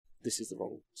This is the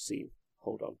wrong scene.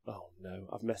 Hold on. Oh, no.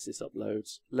 I've messed this up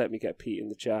loads. Let me get Pete in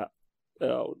the chat.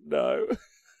 Oh, no.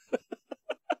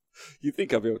 You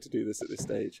think I'll be able to do this at this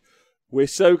stage? We're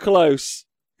so close.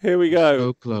 Here we go.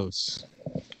 So close.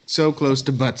 So close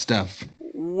to butt stuff.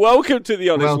 Welcome to The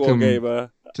Honest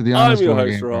Wargamer. To the Honest I'm your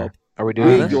Wargamer. host, Rob. Are we doing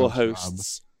We're this? your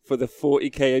hosts for the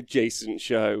 40k adjacent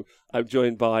show. I'm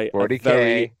joined by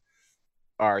 40k,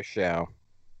 our show.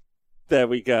 There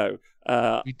we go.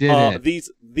 We did it.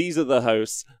 These are the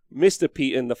hosts, Mr.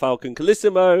 Pete and the Falcon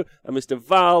Calissimo, and Mr.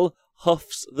 Val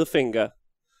Huffs the Finger.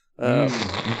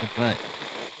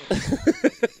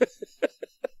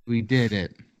 We did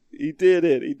it. He did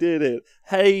it.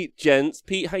 Hey, gents.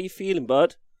 Pete, how you feeling,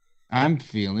 bud? I'm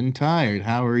feeling tired.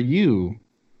 How are you?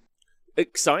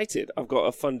 Excited. I've got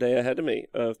a fun day ahead of me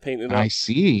of painting up I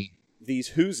see. these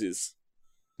hooses.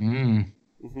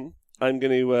 Mm-hmm. I'm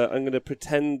gonna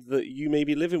pretend that you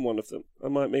maybe live in one of them. I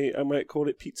might call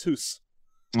it Pete's house.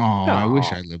 Oh, I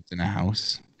wish I lived in a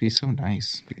house. It'd be so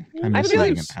nice. I miss feel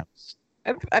living like- in a house.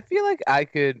 I feel like I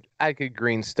could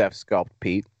green stuff sculpt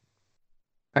Pete.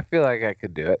 I feel like I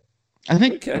could do it. I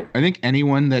think Okay.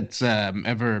 anyone that's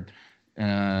ever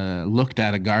looked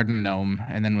at a garden gnome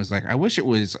and then was like, I wish it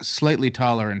was slightly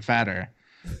taller and fatter,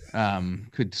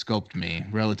 could sculpt me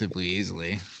relatively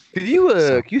easily. Could you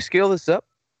So- can you scale this up?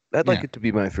 I'd like Yeah. it to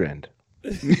be my friend.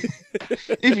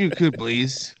 If you could,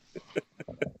 please.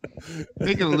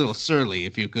 Make it a little surly,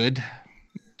 if you could.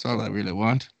 That's all I really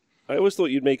want. I always thought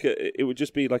you'd make it would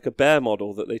just be like a bear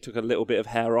model that they took a little bit of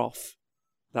hair off.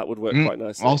 That would work quite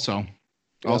nicely. Also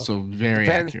very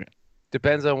Depends. accurate.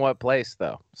 Depends on what place,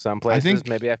 though. Some places, think-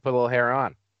 maybe I put a little hair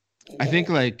on. I think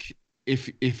like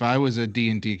if I was a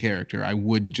D&D character, I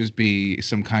would just be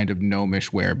some kind of gnomish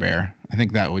werebear. I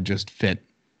think that would just fit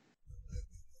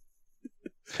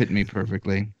me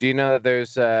perfectly. Do you know that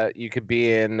there's you could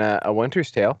be in A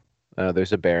Winter's Tale?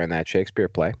 There's a bear in that Shakespeare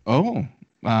play. Oh,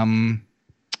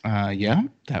 yeah,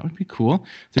 that would be cool.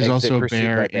 There's Exit also a Pursuit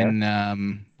bear by Bear.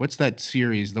 in what's that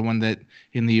series? The one that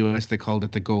in the US they called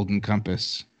it the Golden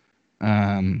Compass.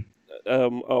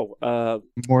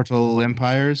 Mortal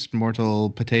Empires, Mortal no,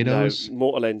 Potatoes.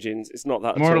 Mortal Engines. It's not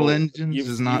that. Mortal at all. Engines You've,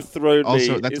 is not. You've thrown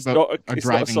also, me. that's it's about not a it's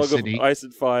driving not a song city. of ice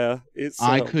and fire. It's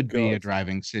I oh, could be a God.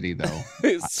 driving city though.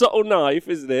 It's subtle knife,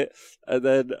 isn't it? And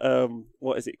then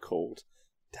what is it called?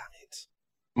 Damn it!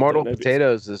 Mortal know if it's-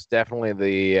 Potatoes is definitely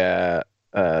the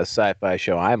sci-fi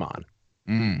show I'm on.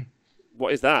 Mm.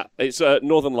 What is that? It's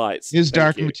Northern Lights. His Thank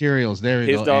Dark you. Materials. There you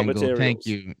His go. Dark Angle. Materials. Thank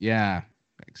you. Yeah.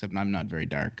 Except I'm not very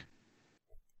dark.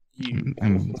 You-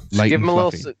 I'm light Give and him a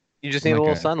little. fluffy. You just need I'm a like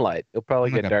little a- sunlight. It'll probably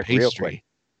I'm like get a dark real pastry.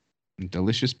 quick.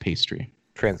 Delicious pastry.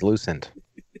 Translucent.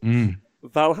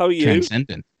 Val, how are you?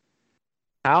 Transcendent.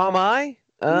 How am I?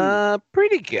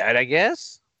 Pretty good, I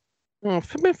guess.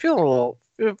 I've been feeling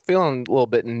a little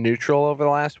bit neutral over the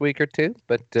last week or two,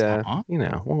 but Uh-huh. you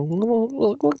know,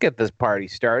 we'll get this party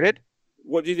started.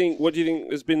 What do you think? What do you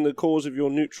think has been the cause of your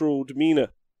neutral demeanor?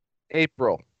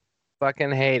 April,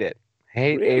 fucking hate it.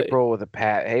 Hate Really? April with a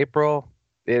pat. April,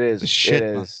 it is. The shit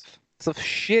it month. is. It's the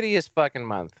shittiest fucking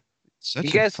month. Such You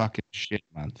a guys- fucking shit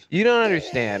month. You don't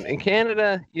understand. In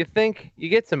Canada, you think you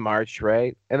get to March,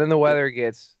 right? And then the weather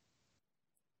gets,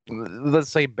 let's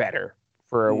say, better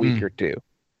for a week or two.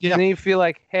 Yeah. And then you feel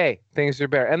like, hey, things are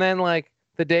better. And then, like,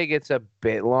 the day gets a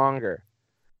bit longer.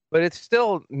 But it's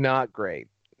still not great.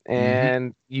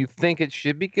 And you think it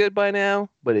should be good by now,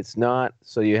 but it's not.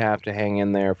 So you have to hang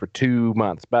in there for 2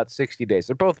 months, about 60 days.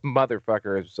 They're both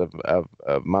motherfuckers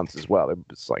of months as well.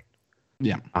 It's like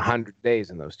 100 days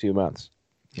in those 2 months.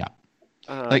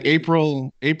 Like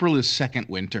April is second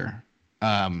winter.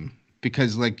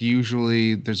 Because like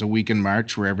usually there's a week in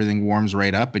March where everything warms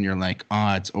right up and you're like,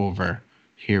 oh, it's over.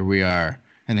 Here we are.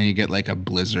 And then you get like a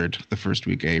blizzard the first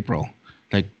week of April.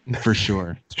 Like for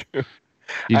sure. It's true.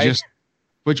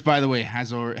 Which by the way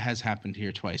has happened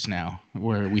here twice now,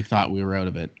 where we thought we were out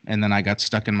of it. And then I got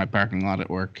stuck in my parking lot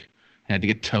at work. I had to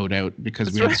get towed out because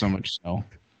That's we had right. so much snow.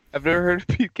 I've never heard of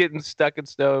Pete getting stuck in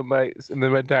snow in my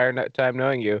entire time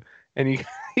knowing you, and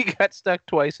he got stuck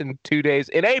twice in 2 days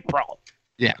in April.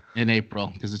 Yeah, in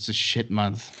April, because it's a shit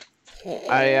month.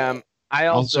 I Also,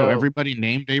 also everybody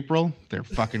named April, they're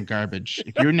fucking garbage.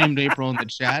 If you're named April in the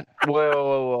chat,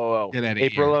 whoa. Get outta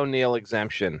April here. O'Neil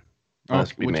exemption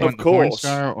must be which made. one, Of the porn course.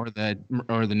 star or the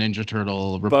Ninja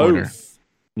Turtle reporter? Both.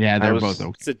 Yeah, they're was- both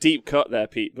okay. It's a deep cut there,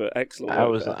 Pete, but excellent. I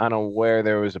work was there. unaware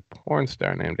there was a porn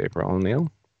star named April O'Neil.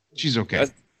 She's okay.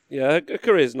 Yeah, her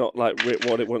career's not like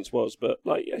what it once was, but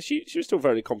like, yeah, she was still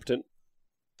very competent.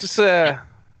 Just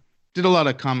Did a lot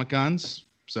of Comic Cons.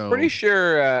 So pretty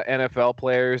sure NFL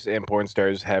players and porn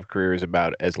stars have careers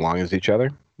about as long as each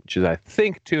other. which is, I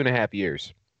think, 2.5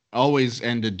 years. Always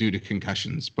ended due to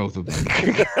concussions, both of them.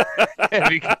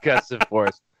 Heavy concussive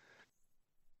force.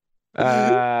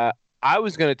 I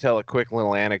was going to tell a quick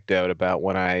little anecdote about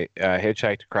when I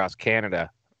hitchhiked across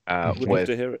Canada Would love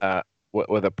to hear it.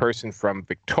 with a person from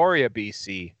Victoria,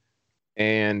 BC.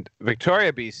 And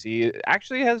Victoria, BC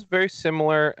actually has very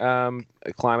similar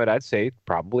climate, I'd say,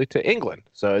 probably to England.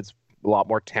 So it's a lot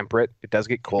more temperate. It does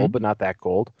get cold, but not that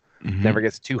cold. Never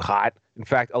gets too hot. In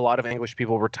fact, a lot of English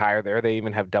people retire there. They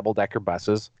even have double-decker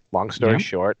buses. Long story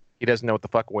short, he doesn't know what the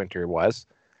fuck winter was,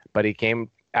 but he came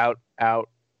out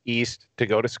east to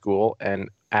go to school, and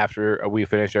after we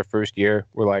finished our first year,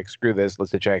 we're like, screw this,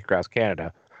 let's hitchhike across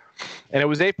Canada. And it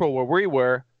was April where we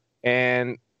were,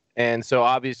 and so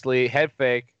obviously head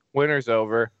fake, winter's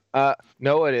over.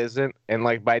 No, it isn't. And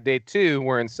like by day 2,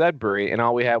 we're in Sudbury, and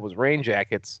all we had was rain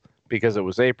jackets because it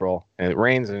was April, and it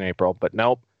rains in April, but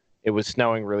nope. It was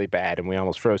snowing really bad, and we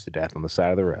almost froze to death on the side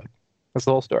of the road. That's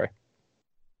the whole story.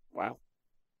 Wow.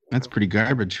 That's pretty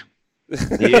garbage.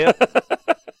 Yeah.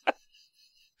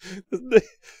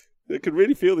 I can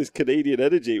really feel this Canadian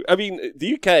energy. I mean,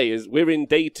 the UK we're in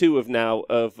day 2 of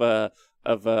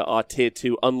our tier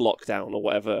 2 unlockdown or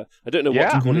whatever. I don't know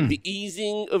what to call it. The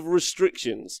easing of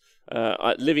restrictions.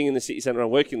 Living in the city centre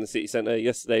and working in the city centre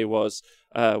yesterday was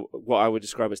what I would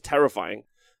describe as terrifying.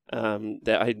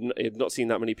 That I had not seen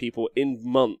that many people in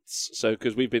months. So,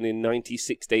 because we've been in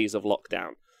 96 days of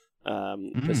lockdown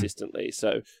persistently.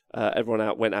 So,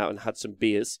 everyone went out and had some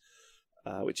beers,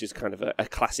 which is kind of a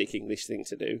classic English thing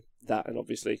to do. That, and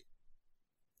obviously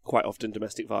quite often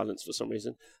domestic violence for some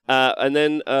reason. And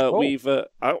then I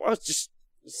was just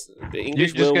the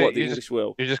English will what the English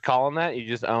will. You're just calling that? You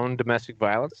just own domestic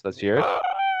violence? That's yours?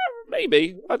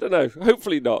 Maybe. I don't know.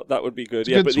 Hopefully not. That would be good.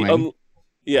 It's a good swing.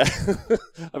 Yeah,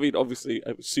 I mean, obviously,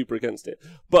 I was super against it.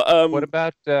 But what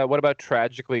about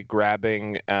tragically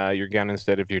grabbing your gun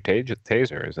instead of your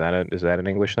taser? Is that an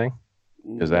English thing?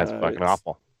 Because that's fucking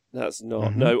awful. That's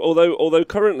not no. Although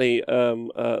currently,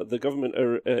 the government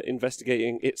are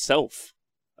investigating itself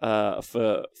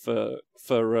for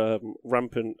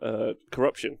rampant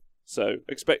corruption. So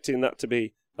expecting that to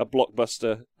be a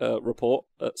blockbuster report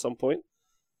at some point.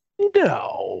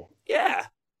 No. Yeah.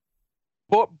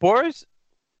 Boris.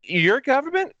 Your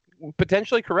government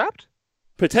potentially corrupt?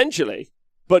 Potentially.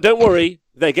 But don't worry,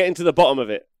 they're getting to the bottom of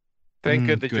it. Thank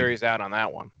good the jury's out on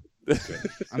that one.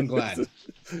 I'm glad.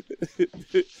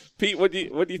 Pete, what do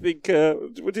you think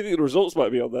the results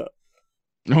might be on that?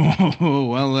 Oh,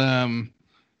 well,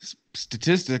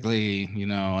 statistically,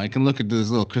 I can look at this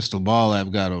little crystal ball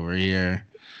I've got over here.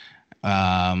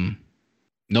 Nope.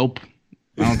 I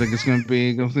don't think it's gonna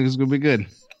be good.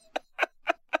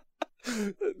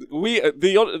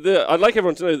 I'd like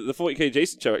everyone to know that the 40K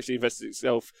Jason show actually invested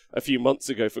itself a few months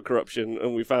ago for corruption,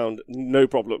 and we found no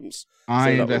problems.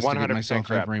 I investigate myself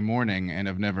every morning and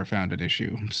have never found an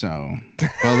issue. So,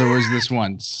 well, there was this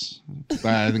once, but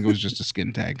I think it was just a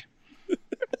skin tag.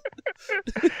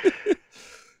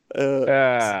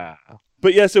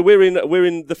 But yeah, so we're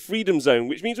in the freedom zone,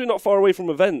 which means we're not far away from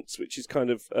events, which is kind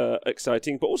of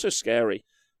exciting, but also scary.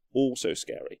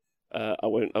 I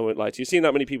won't lie to you. Seeing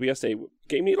that many people yesterday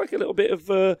gave me like a little bit of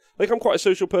I'm quite a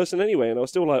social person anyway, and I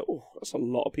was still like, oh, that's a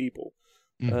lot of people.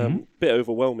 Bit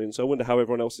overwhelming. So I wonder how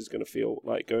everyone else is going to feel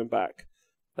like going back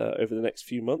over the next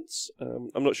few months.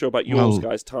 I'm not sure about yours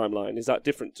guys' timeline. Is that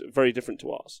very different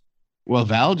to ours? Well,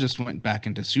 Val just went back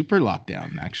into super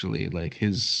lockdown. Actually, like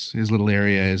his little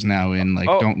area is now in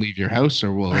don't leave your house,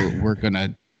 or we're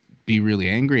gonna be really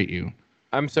angry at you.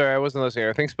 I'm sorry, I wasn't listening.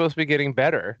 Are things supposed to be getting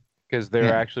better? Because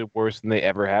they're actually worse than they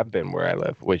ever have been where I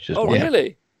live, which is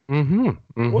really?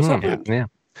 What's happening? Yeah.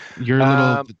 Your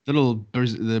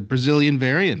the Brazilian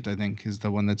variant, I think, is the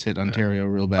one that's hit Ontario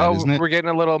real bad, isn't it? We're getting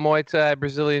a little Muay Thai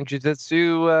Brazilian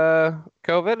Jiu-Jitsu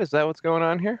COVID. Is that what's going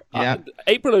on here? Yeah.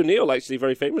 April O'Neil actually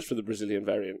very famous for the Brazilian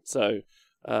variant, so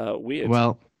weird.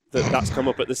 Well, that's come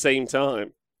up at the same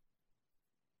time.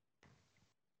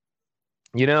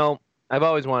 I've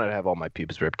always wanted to have all my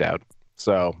pubes ripped out.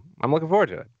 So I'm looking forward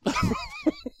to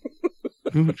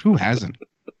it. Who hasn't?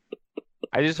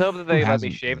 I just hope that they let me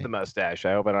shave the mustache.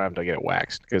 I hope I don't have to get it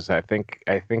waxed, because I think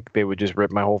they would just rip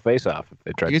my whole face off if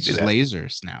they tried to do that. It's just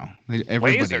lasers now.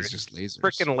 Everybody's just lasers.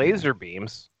 Freaking laser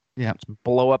beams. Yeah. Just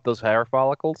blow up those hair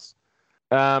follicles.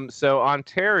 So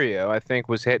Ontario, I think,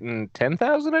 was hitting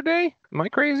 10,000 a day. Am I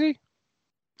crazy?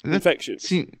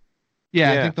 Infections.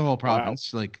 Yeah, I think the whole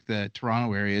province, like the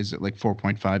Toronto area, is at like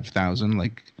 4.5 thousand,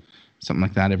 like something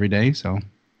like that every day. So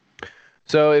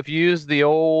if you use the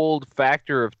old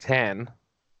factor of 10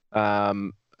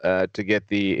 to get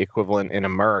the equivalent in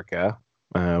America,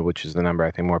 which is the number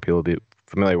I think more people will be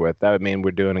familiar with, that would mean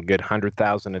we're doing a good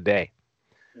 100,000 a day.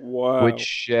 Wow.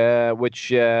 Which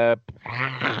it's a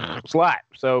lot.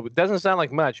 So it doesn't sound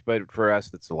like much, but for us,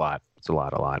 it's a lot. It's a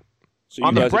lot. So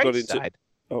on the bright side,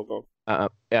 go on.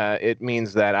 It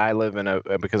means that I live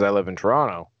because I live in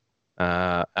Toronto.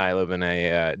 I live in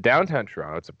a downtown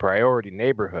Toronto. It's a priority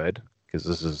neighborhood because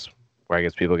this is where I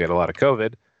guess people get a lot of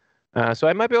COVID. So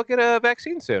I might be able to get a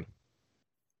vaccine soon.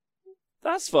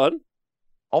 That's fun.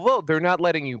 Although they're not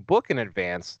letting you book in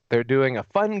advance, they're doing a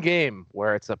fun game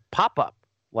where it's a pop-up,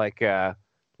 like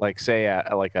say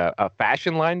a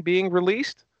fashion line being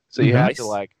released. So you have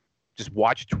to just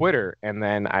watch Twitter and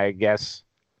then I guess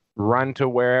run to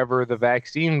wherever the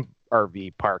vaccine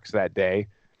RV parks that day,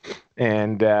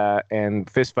 and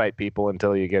fist fight people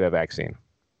until you get a vaccine.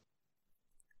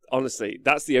 Honestly,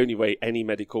 that's the only way any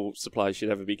medical supplies should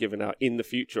ever be given out in the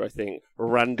future. I think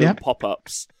random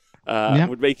pop-ups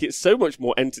would make it so much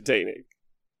more entertaining.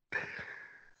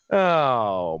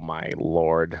 Oh my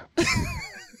lord!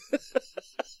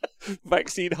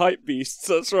 Vaccine hype beasts.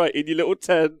 That's right. In your little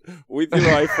tent with your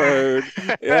iPhone.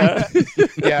 Yeah.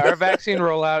 Yeah. Our vaccine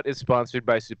rollout is sponsored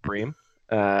by Supreme.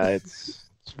 It's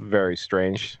very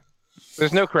strange.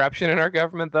 There's no corruption in our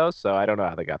government though, so I don't know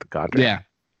how they got the contract. Yeah.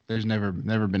 There's never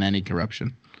been any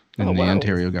corruption in the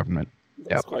Ontario government.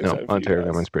 Yeah, no, Ontario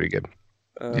government's pretty good.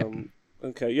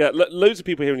 Okay, yeah, loads of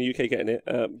people here in the UK getting it.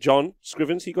 John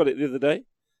Scrivens, he got it the other day.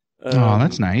 Oh,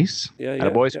 that's nice. Yeah,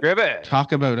 boy, Scriven.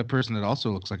 Talk about a person that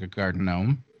also looks like a garden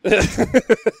gnome. He does.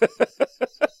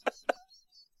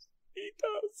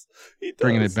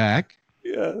 Bringing it back.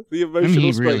 Yeah, the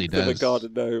emotional strength really of a does.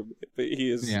 garden gnome. But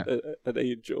he is an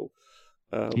angel.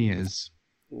 He is.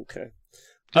 Okay.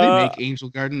 Do they make angel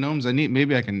garden gnomes?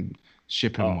 Maybe I can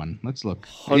ship him one. Let's look.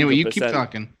 100%. Anyway, you keep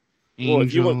talking.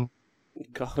 Angel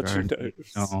garden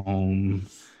gnome.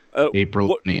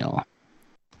 April O'Neil.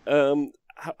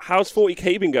 How's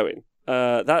 40k been going?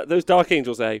 Those Dark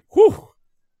Angels, Whew.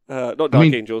 Not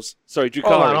Dark Angels. Sorry,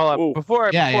 Drukhari. Hold on.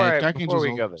 Before Dark we Angels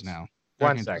go this now.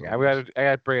 One second. I got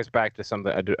to bring us back to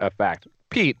something. A fact.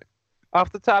 Pete,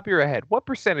 off the top of your head, what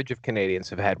percentage of Canadians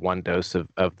have had one dose of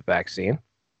the vaccine?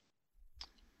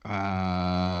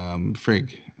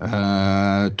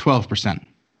 12%.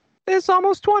 It's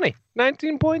almost 20.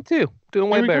 19.2. Doing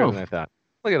way better than I thought.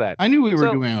 Look at that. I knew we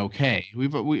were doing okay. We're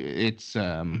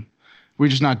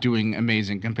just not doing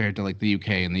amazing compared to like the UK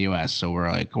and the US. So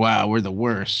we're like, wow, we're the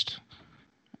worst.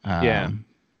 Yeah.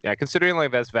 Considering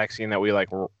like that's vaccine that we like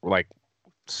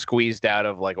squeezed out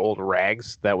of like old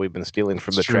rags that we've been stealing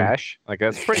from the trash. Like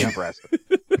that's pretty impressive.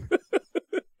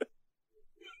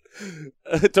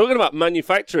 Talking about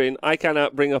manufacturing, I can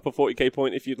bring up a 40k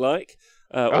point if you'd like,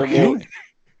 or more.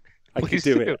 I can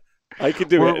do it. I can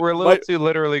do it. We're a little too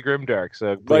literally grimdark,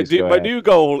 so my new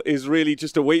goal is really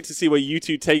just to wait to see where you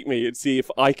two take me and see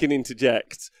if I can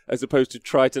interject as opposed to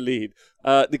try to lead.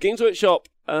 The Games Workshop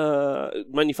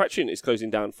manufacturing is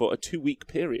closing down for a 2-week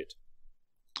period.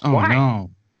 Oh, why? No.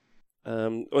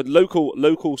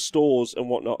 Local stores and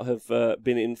whatnot have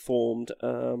been informed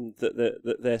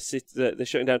that they're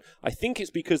shutting down. I think it's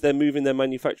because they're moving their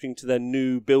manufacturing to their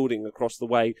new building across the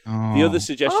way. Oh. The other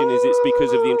suggestion is it's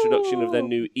because of the introduction of their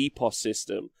new EPOS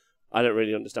system. I don't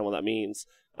really understand what that means,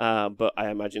 but I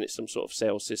imagine it's some sort of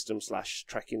sales system /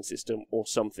 tracking system or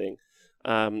something.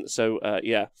 So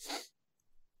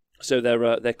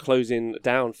they're closing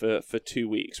down for 2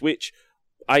 weeks, which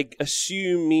I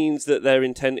assume means that their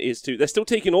intent is to... They're still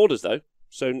taking orders, though,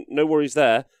 so no worries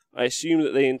there. I assume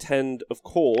that they intend, of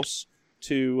course,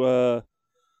 to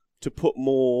put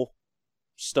more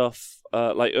stuff,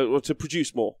 or to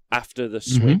produce more after the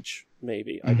Switch,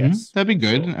 maybe, I guess. That'd be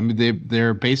good. So, I mean,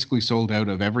 they're basically sold out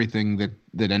of everything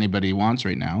that anybody wants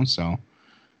right now, so...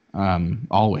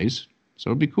 always. So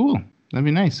it'd be cool. That'd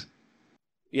be nice.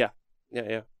 Yeah.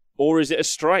 Or is it a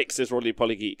strike, says Rodley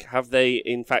Polygeek? Have they,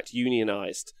 in fact,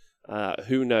 unionized?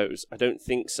 Who knows? I don't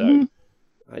think so.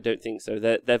 I don't think so.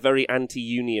 They're very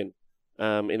anti-union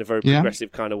in a very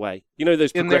progressive kind of way. You know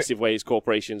those progressive ways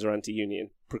corporations are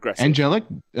anti-union? Progressive. Angelic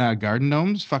garden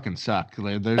gnomes fucking suck.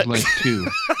 There's like 2,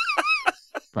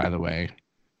 by the way.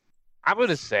 I'm going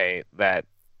to say that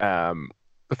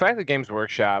the fact that Games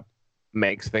Workshop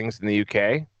makes things in the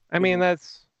UK, I mean,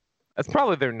 that's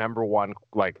probably their number one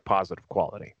like positive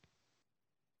quality.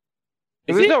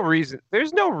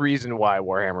 There's no reason why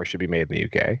Warhammer should be made in the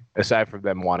UK aside from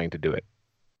them wanting to do it.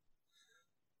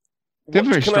 They have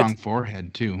a very strong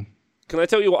forehead too. Can I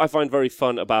tell you what I find very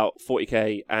fun about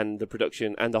 40k and the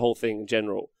production and the whole thing in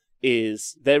general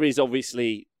is there is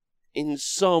obviously in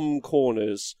some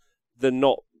corners the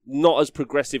not as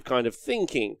progressive kind of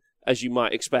thinking as you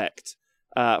might expect.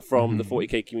 from the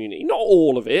 40k community. Not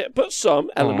all of it, but some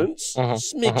elements,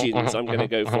 smidgens. I'm going to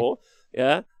go for.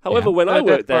 Yeah. However, when I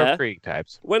worked there,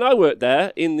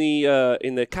 in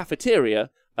the cafeteria,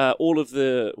 all of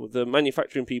the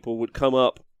manufacturing people would come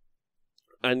up,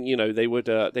 and they would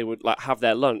like have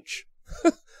their lunch.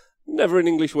 Never an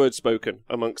English word spoken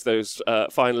amongst those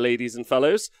fine ladies and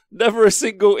fellows. Never a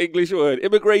single English word.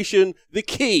 Immigration, the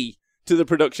key to the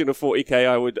production of 40k.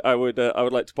 I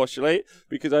would like to postulate,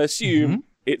 because I assume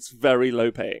it's very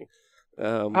low paying.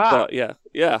 But yeah,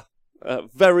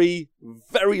 very,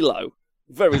 very low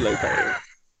paying.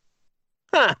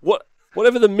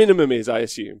 Whatever the minimum is, I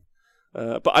assume.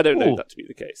 But I don't know that to be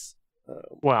the case.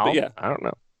 Well, yeah. I don't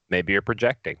know. Maybe you're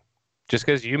projecting. Just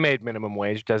because you made minimum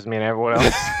wage doesn't mean everyone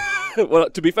else. Well,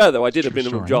 to be fair, though, I did a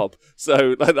minimum job,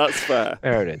 so that's fair.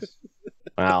 There it is.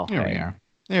 Well, there we are.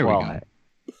 There we go.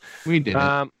 We did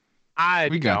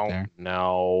it. We got there.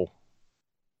 No.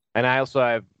 And I also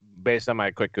have, based on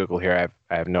my quick Google here,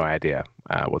 I have no idea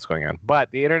what's going on. But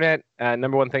the internet,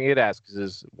 number one thing it asks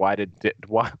is why did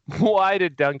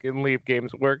Duncan leave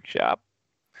Games Workshop?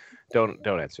 Don't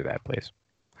answer that, please.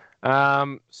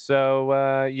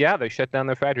 So they shut down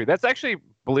their factory. That's actually,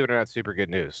 believe it or not, super good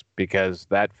news, because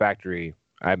that factory,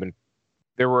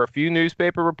 there were a few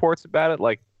newspaper reports about it,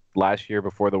 like last year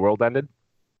before the world ended.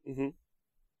 Mm-hmm.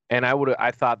 And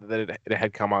I thought that it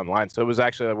had come online. So it was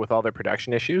actually, with all their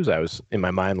production issues, I was in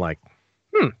my mind like,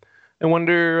 I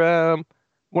wonder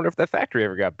if that factory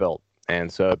ever got built.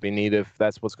 And so it'd be neat if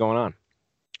that's what's going on.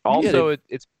 Also,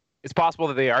 it's possible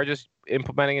that they are just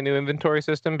implementing a new inventory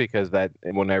system, because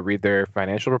when I read their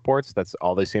financial reports, that's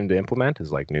all they seem to implement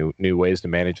is like new ways to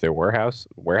manage their warehouse.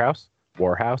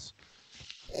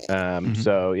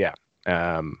 So yeah,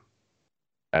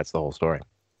 that's the whole story.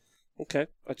 Okay,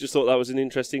 I just thought that was an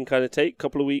interesting kind of take.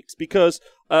 Couple of weeks, because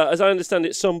as I understand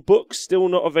it, some books still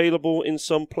not available in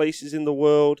some places in the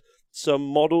world, some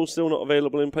models still not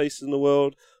available in places in the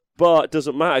world, but it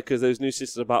doesn't matter, because those new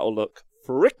Sisters of Battle look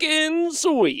frickin'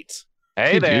 sweet.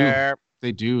 Hey,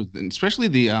 they do, especially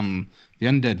the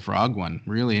Undead Frog one.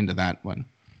 Really into that one.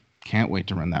 Can't wait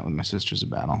to run that with my Sisters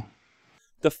of Battle.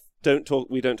 We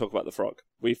don't talk about the frog.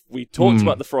 We talked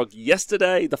about the frog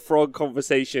yesterday. The frog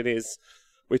conversation is,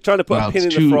 we're trying to put a pin in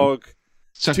the frog.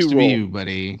 Sucks to be you,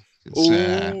 buddy.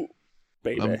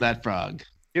 Baby. Love that frog.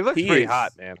 He looks pretty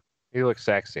hot, man. He looks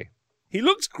sexy. He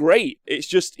looks great. It's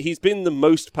just he's been the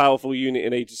most powerful unit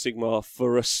in Age of Sigmar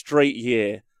for a straight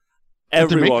year. They're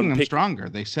making him stronger.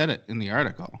 They said it in the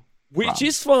article, which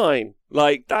is fine.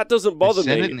 Like, that doesn't bother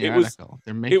me. It in the article.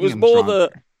 They're making it was him more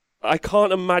stronger. I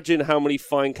can't imagine how many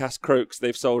Finecast Croaks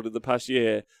they've sold in the past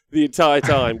year. The entire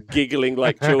time, giggling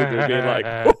like children, being like,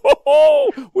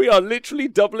 we are literally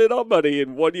doubling our money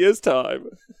in 1 year's time.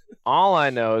 All I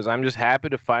know is I'm just happy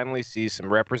to finally see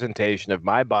some representation of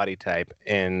my body type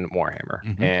in Warhammer,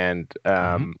 and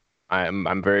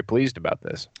I'm very pleased about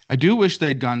this. I do wish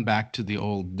they'd gone back to the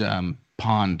old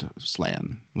Pond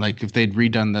Slan. Like, if they'd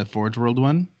redone the Forge World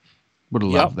one, would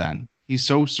have loved that. He's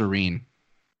so serene,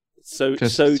 so chill,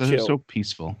 so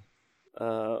peaceful.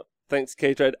 Thanks,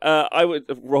 K-Dread.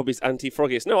 Rob is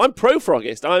anti-Frogist. No, I'm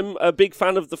pro-Frogist. I'm a big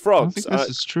fan of the frogs. I think this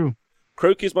is true.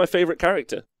 Croak is my favorite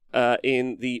character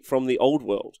from the old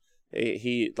world.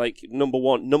 He like number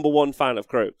one fan of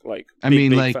Croak. Like,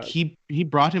 big fan. he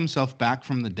brought himself back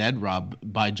from the dead, Rob,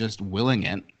 by just willing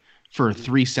it for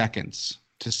 3 seconds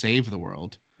to save the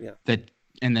world. Yeah.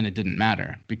 And then it didn't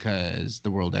matter because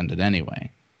the world ended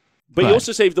anyway. But he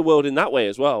also saved the world in that way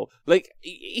as well. Like,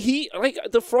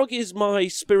 the frog is my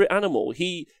spirit animal.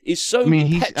 He is so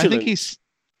petulant.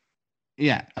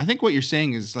 I think what you're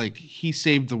saying is, like, he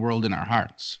saved the world in our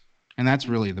hearts, and that's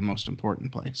really the most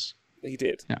important place. He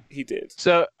did. Yeah. He did.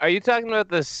 So, are you talking about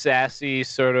the sassy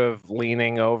sort of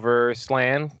leaning over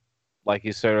Slan? Like,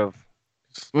 he's sort of...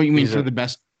 Well, you mean for the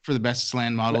best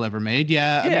Slan model ever made?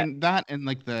 Yeah. I mean, that and,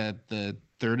 like, the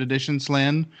 3rd edition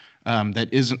Slan that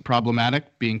isn't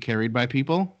problematic being carried by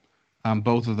people.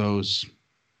 Both of those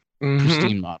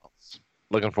pristine models.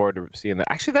 Looking forward to seeing that.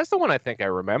 Actually, that's the one I think I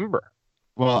remember.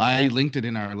 Well, I linked it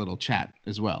in our little chat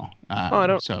as well. Not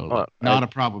a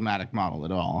problematic model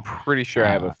at all. Pretty sure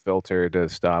I have a filter to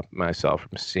stop myself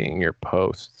from seeing your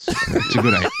posts. It's a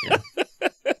good idea.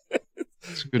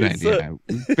 It's a good idea.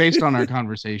 Based on our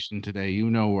conversation today, you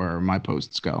know where my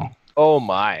posts go. Oh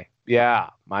my. Yeah.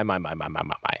 My.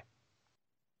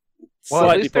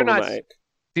 Well, at least they're not.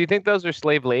 Do you think those are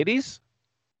slave ladies?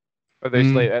 Or they're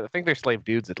slave? I think they're slave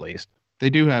dudes at least. They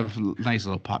do have nice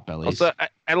little pot bellies. Also,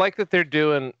 I like that they're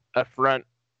doing a front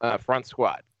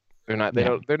squat. They're not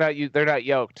yoked.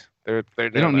 They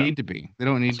don't need to be. They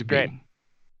don't need to great. be.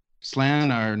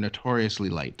 Slan are notoriously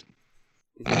light.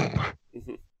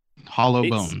 Hollow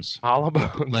bones. Hollow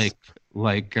bones.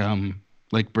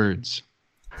 Like birds.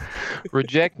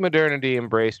 Reject modernity,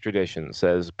 embrace tradition,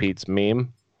 says Pete's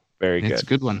meme. Very good. It's a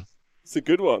good one. It's a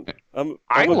good one.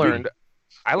 I learned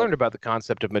about the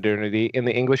concept of modernity in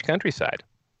the English countryside.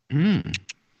 Mm.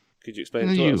 Could you explain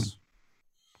it to us?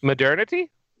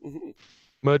 Modernity?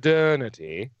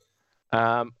 Modernity.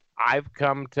 I've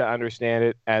come to understand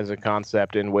it as a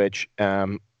concept in which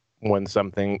when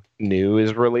something new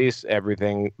is released,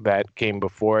 everything that came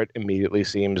before it immediately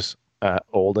seems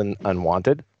old and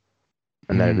unwanted.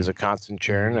 And that it is a constant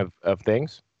churn of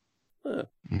things. Huh.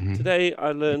 Today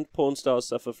I learned porn stars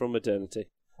suffer from modernity.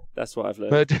 That's what I've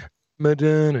learned.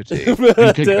 Modernity.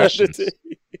 Modernity.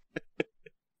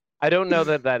 I don't know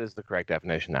that is the correct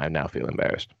definition. I now feel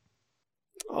embarrassed.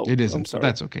 Oh, it isn't. So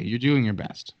that's okay. You're doing your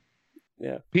best.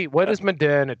 Yeah. Pete, what does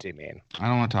modernity mean? I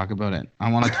don't want to talk about it.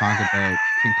 I want to talk about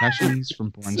concussions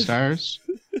from porn stars,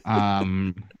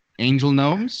 angel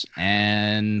gnomes,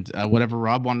 and whatever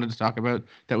Rob wanted to talk about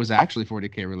that was actually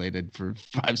 40K related for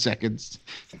 5 seconds.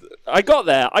 I got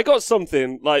there. I got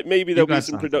something. Like, maybe there'll be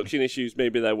some production issues.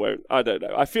 Maybe there won't. I don't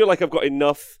know. I feel like I've got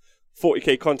enough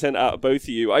 40K content out of both of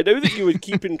you. I know that you were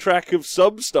keeping track of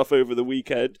some stuff over the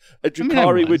weekend. And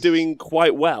Drukhari were doing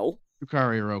quite well.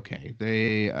 Drukhari are okay.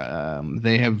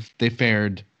 They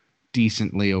fared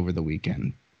decently over the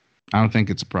weekend. I don't think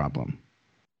it's a problem.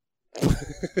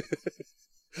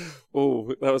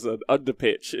 Oh, that was an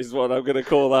underpitch, is what I'm going to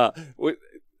call that.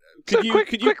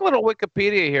 Quick little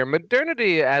Wikipedia here.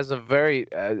 Modernity has a very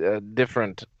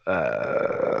different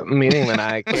meaning than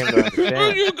I came to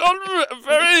understand. You got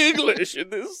very English in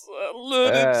this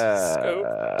learned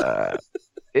scope.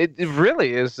 It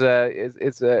really is.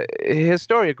 It's a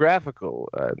historiographical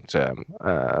term,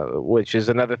 which is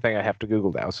another thing I have to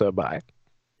Google now. So bye.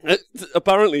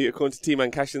 Apparently, according to T-Man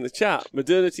Cash in the chat,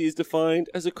 modernity is defined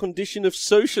as a condition of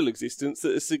social existence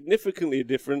that is significantly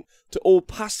different to all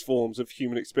past forms of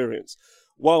human experience,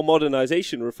 while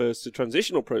modernization refers to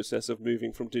transitional process of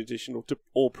moving from traditional to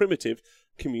or primitive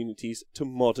communities to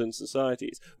modern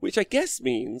societies, which I guess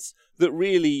means that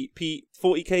really, Pete,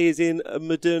 40K is in a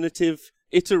modernative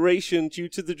iteration due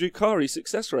to the Drukhari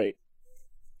success rate.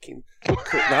 Fucking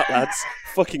clip that, lads.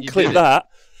 Fucking clip that.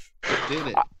 You did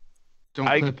it. Don't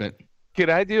clip it. Can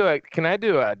I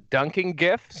do a dunking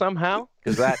gif somehow?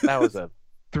 Because that was a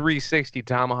 360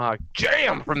 tomahawk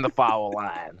jam from the foul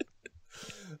line.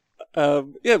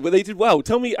 Yeah, but they did well.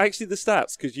 Tell me actually the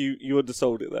stats, because you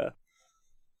undersold it there.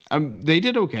 They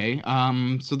did okay.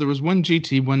 So there was one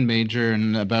GT, one major,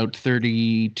 and about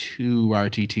 32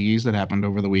 RTTs that happened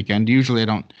over the weekend. Usually I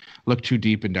don't look too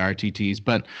deep into RTTs,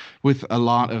 but with a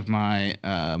lot of my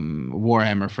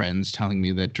Warhammer friends telling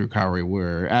me that Drukhari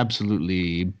were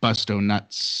absolutely busto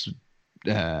nuts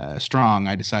strong,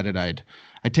 I decided I'd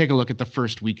take a look at the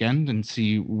first weekend and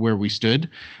see where we stood.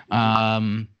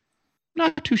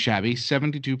 Not too shabby,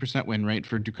 72% win rate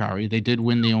for Drukhari. They did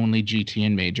win the only GT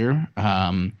and major.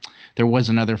 There was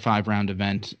another 5-round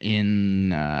event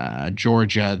in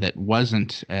Georgia that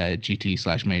wasn't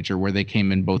GT/major, where they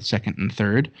came in both second and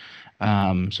third.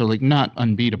 So like not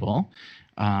unbeatable.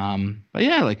 But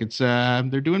yeah, like it's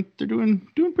they're doing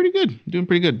pretty good. Doing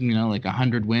pretty good. You know, like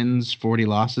 100 wins, 40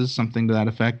 losses, something to that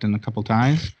effect, and a couple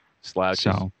ties. Slouches.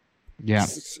 So yeah.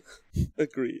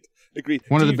 Agreed.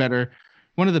 One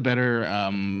of the better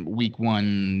week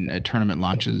one tournament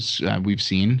launches we've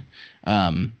seen.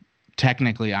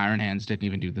 Technically, Iron Hands didn't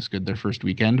even do this good their first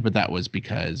weekend, but that was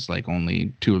because like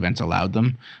only 2 events allowed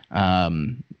them.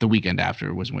 The weekend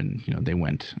after was when they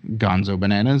went gonzo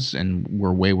bananas and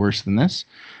were way worse than this.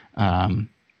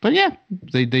 But yeah,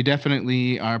 they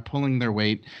definitely are pulling their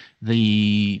weight.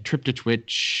 The Trip to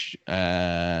Twitch,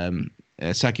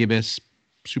 Succubus,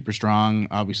 super strong.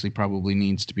 Obviously, probably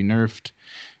needs to be nerfed.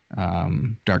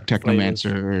 Dark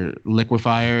Technomancer,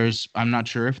 Liquefiers, I'm not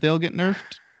sure if they'll get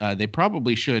nerfed. They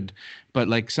probably should, but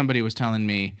like somebody was telling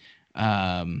me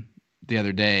the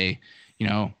other day,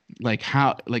 like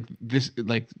how like this,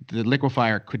 like the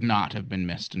Liquefier could not have been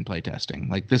missed in playtesting.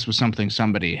 Like this was something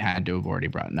somebody had to have already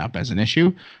brought up as an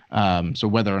issue. So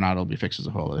whether or not it'll be fixed is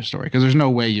a whole other story, because there's no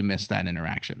way you miss that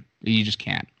interaction. You just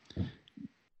can't.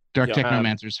 Dark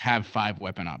Technomancers have 5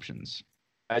 weepon options.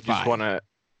 I just want to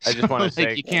say,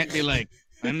 like, you can't be like,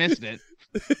 I missed it.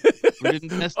 We didn't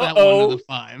test that one of the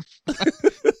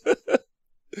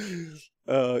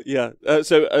 5. Yeah.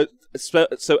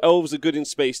 So elves are good in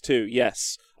space too.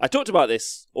 Yes, I talked about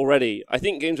this already. I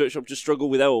think Games Workshop just struggle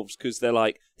with elves because they're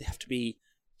like they have to be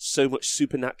so much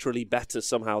supernaturally better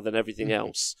somehow than everything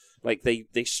else. Like they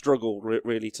struggle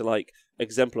really to like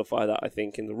exemplify that, I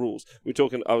think, in the rules.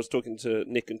 I was talking to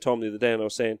Nick and Tom the other day, and I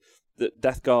was saying that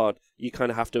Death Guard, you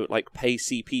kind of have to like pay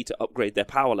CP to upgrade their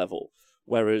power level,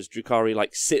 whereas Drukhari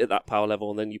like sit at that power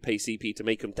level, and then you pay CP to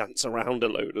make them dance around a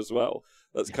load as well.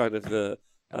 That's kind of so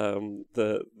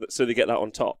they get that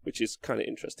on top, which is kind of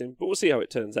interesting. But we'll see how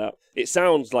it turns out. It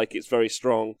sounds like it's very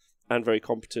strong and very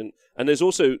competent. And there's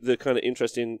also the kind of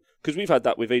interesting, because we've had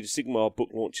that with Age of Sigmar book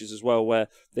launches as well, where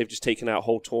they've just taken out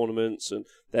whole tournaments, and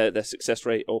their success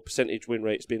rate or percentage win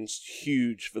rate has been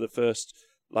huge for the first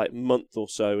like month or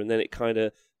so, and then it kind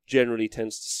of generally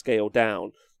tends to scale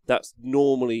down. That's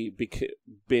normally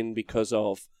been because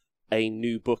of a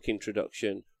new book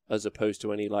introduction, as opposed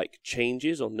to any like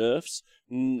changes or nerfs.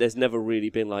 There's never really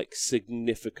been like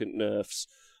significant nerfs,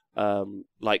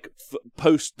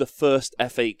 post the first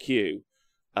FAQ,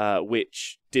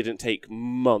 which didn't take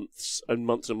months and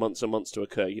months and months and months to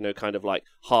occur. You know, kind of like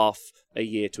half a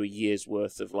year to a year's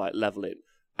worth of like leveling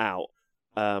out.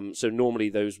 So normally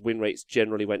those win rates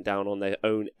generally went down on their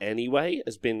own anyway,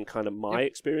 has been kind of my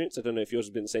experience. I don't know if yours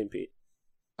has been the same, Pete.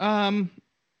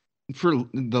 For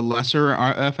the lesser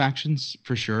factions,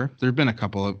 for sure. There have been a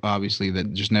couple of, obviously,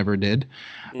 that just never did.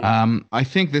 I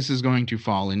think this is going to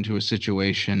fall into a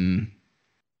situation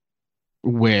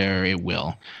where it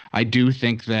will. I do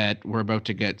think that we're about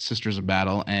to get Sisters of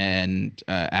Battle and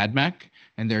AdMech,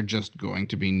 and they're just going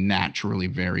to be naturally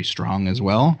very strong as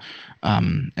well.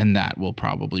 And that will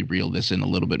probably reel this in a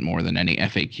little bit more than any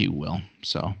FAQ will.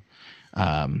 So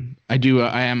I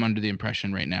am under the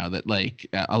impression right now that like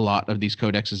a lot of these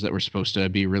codexes that were supposed to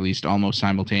be released almost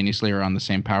simultaneously are on the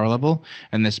same power level,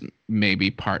 and this may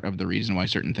be part of the reason why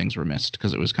certain things were missed,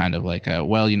 because it was kind of like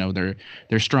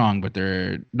they're strong, but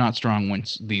they're not strong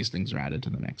once these things are added to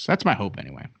the mix. That's my hope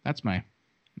anyway. That's my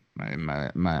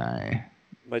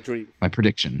dream, my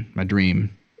prediction, my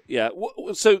dream. Yeah.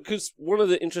 So because one of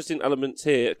the interesting elements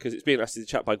here, because it's being asked in the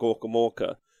chat by Gorka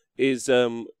Morka, is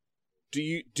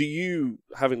Do you,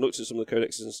 having looked at some of the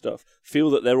codexes and stuff, feel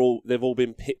that they've all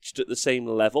been pitched at the same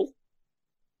level?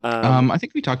 I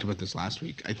think we talked about this last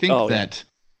week. I think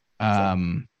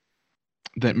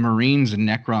that Marines and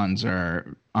Necrons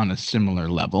are on a similar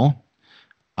level,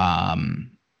 but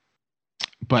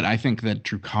I think that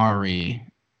Drukhari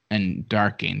and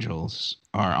Dark Angels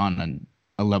are on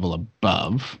a level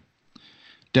above.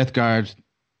 Death Guard,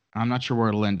 I'm not sure where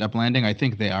it'll end up landing. I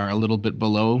think they are a little bit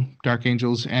below Dark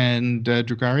Angels and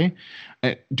Drukhari.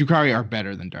 Drukhari are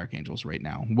better than Dark Angels right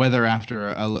now. Whether after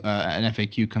an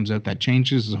FAQ comes out that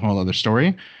changes is a whole other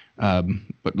story.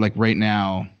 But like right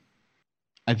now,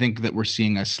 I think that we're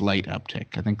seeing a slight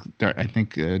uptick. I think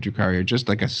Drukhari are just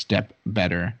like a step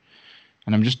better,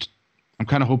 and I'm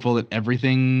kind of hopeful that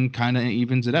everything kind of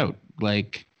evens it out.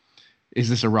 Like, is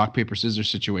this a rock paper scissors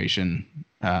situation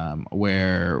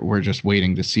where we're just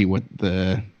waiting to see what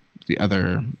the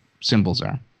other symbols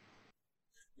are?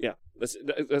 Yeah,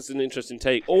 that's an interesting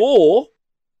take. Or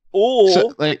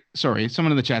sorry,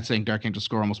 someone in the chat saying Dark Angels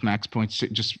score almost max points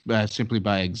just simply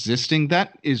by existing.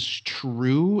 That is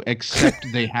true, except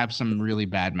they have some really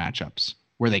bad matchups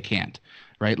where they can't.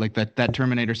 Right, like that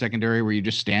Terminator secondary where you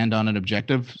just stand on an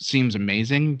objective seems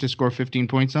amazing to score 15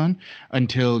 points on,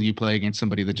 until you play against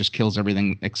somebody that just kills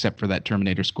everything except for that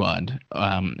Terminator squad,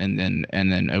 and then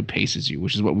outpaces you,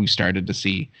 which is what we started to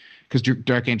see, because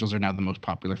Dark Angels are now the most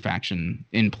popular faction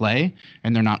in play,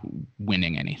 and they're not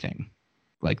winning anything.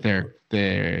 Like I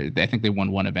think they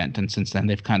won one event, and since then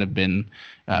they've kind of been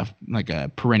like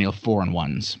a perennial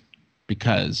 4-1s.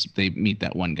 Because they meet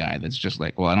that one guy that's just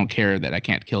like, well, I don't care that I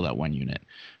can't kill that one unit.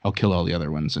 I'll kill all the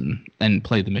other ones and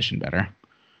play the mission better.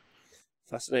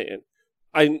 Fascinating.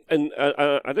 I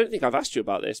don't think I've asked you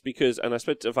about this and I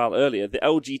spoke to Val earlier, the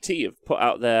LGT have put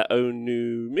out their own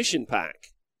new mission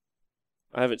pack.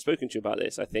 I haven't spoken to you about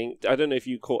this, I think. I don't know if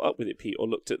you caught up with it, Pete, or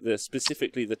looked at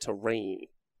specifically the terrain.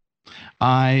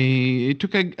 I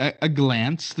took a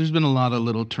glance. There's been a lot of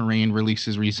little terrain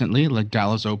releases recently, like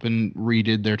Dallas Open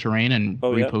redid their terrain and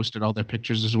reposted all their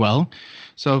pictures as well.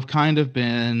 So I've kind of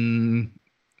been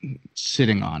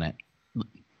sitting on it.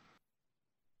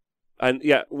 And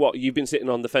yeah, you've been sitting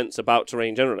on the fence about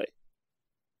terrain generally?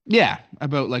 Yeah,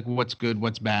 about like what's good,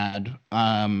 what's bad.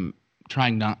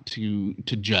 Trying not to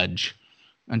judge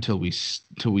until we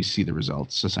see the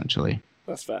results, essentially.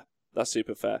 That's fair. That's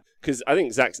super fair. Because I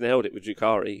think Zach's nailed it with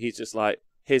Drukhari. He's just like,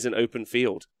 here's an open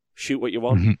field. Shoot what you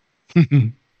want.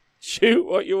 Shoot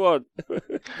what you want.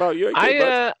 Well,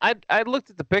 I looked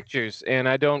at the pictures and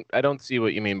I don't see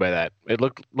what you mean by that. It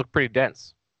looked pretty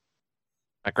dense.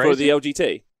 For the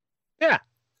LGT? Yeah.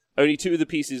 Only 2 of the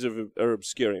pieces are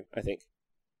obscuring, I think.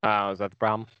 Oh, is that the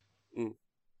problem? Mm.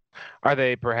 Are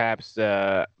they perhaps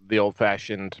the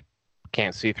old-fashioned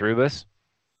can't see through this.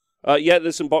 Yeah,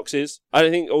 there's some boxes. I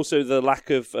think also the lack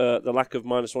of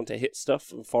 -1 to hit stuff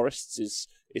from forests is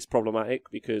problematic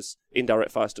because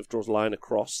indirect fire stuff draws a line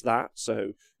across that,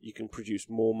 so you can produce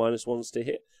more -1s to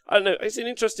hit. I don't know. It's an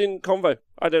interesting convo.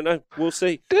 I don't know. We'll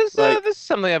see. This is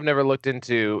something I've never looked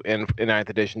into in 9th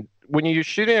edition. When you're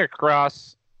shooting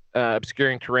across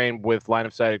obscuring terrain with line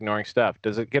of sight ignoring stuff,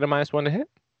 does it get a -1 to hit?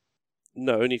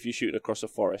 No, only if you're shooting across a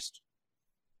forest.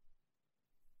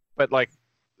 But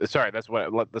sorry, that's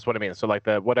what I mean. So like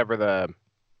the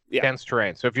dense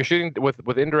terrain. So if you're shooting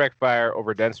with indirect fire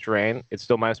over dense terrain, it's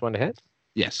still -1 to hit?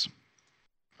 Yes.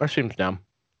 That seems dumb.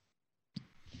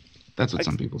 That's what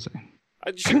some people say.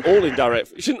 Shouldn't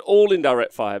all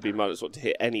indirect fire be -1 to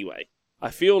hit anyway? I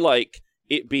feel like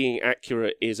it being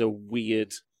accurate is a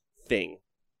weird thing.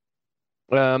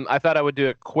 I thought I would do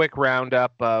a quick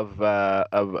roundup of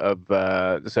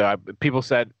people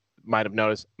might have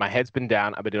noticed my head's been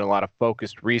down. I've been doing a lot of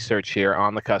focused research here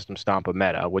on the Custom Stompa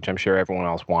meta, which I'm sure everyone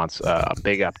else wants a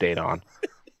big update on.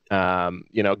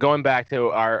 Going back to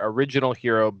our original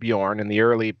hero Bjorn in the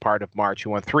early part of March,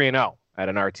 who went 3-0 at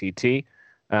an RTT.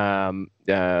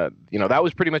 That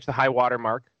was pretty much the high water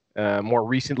mark. More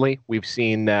recently, we've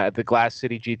seen the Glass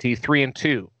City GT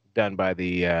 3-2 done by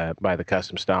the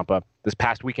Custom Stompa. This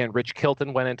past weekend, Rich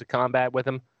Kilton went into combat with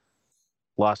him,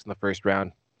 lost in the first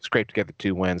round, scraped together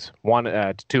 2 wins,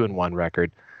 2-1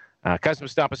 record. Custom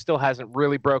Stompa still hasn't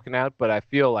really broken out, but I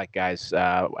feel like, guys,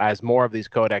 as more of these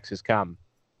codexes come,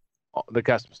 the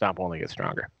Custom Stompa only gets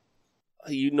stronger.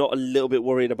 Are you not a little bit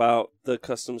worried about the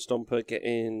Custom Stomper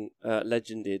getting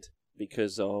legended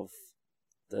because of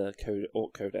the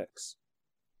Orc Codex?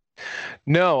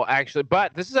 No, actually,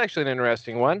 but this is actually an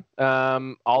interesting one.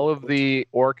 All of the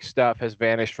Orc stuff has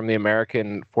vanished from the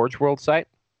American Forge World site,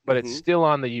 but it's still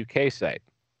on the UK site.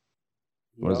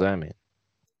 What does that mean?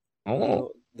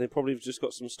 Well, they probably have just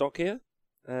got some stock here,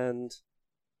 and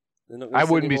they're not. I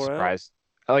wouldn't be surprised.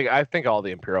 I think all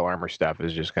the Imperial Armor stuff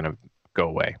is just going to go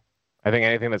away. I think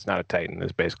anything that's not a Titan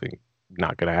is basically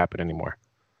not going to happen anymore.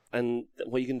 And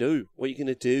what are you going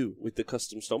to do with the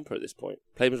Custom Stomper at this point?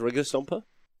 Play him as a regular Stomper?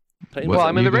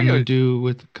 What the regular do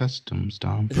with the Custom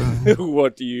Stomper?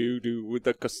 What do you do with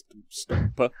the Custom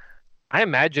Stomper? I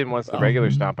imagine once the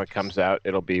regular Stompa comes out,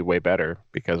 it'll be way better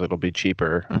because it'll be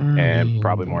cheaper and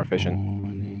probably more efficient.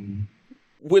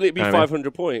 Will it be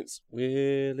 500 points?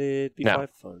 Will it be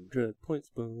 500 points?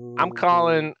 Boom. I'm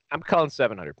calling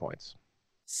 700 points.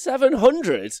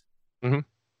 700? Mm-hmm.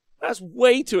 That's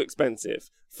way too expensive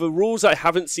for rules I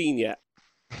haven't seen yet.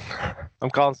 I'm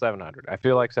calling 700. I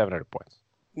feel like 700 points.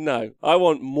 No, I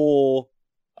want more.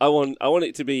 I want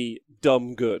it to be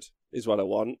dumb good is what I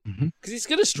want. Because he's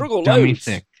going to struggle Dummy loads.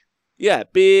 thick. Yeah,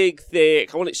 big,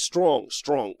 thick. I want it strong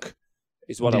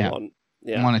is what I want.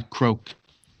 Yeah. I want it croak.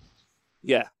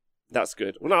 Yeah, that's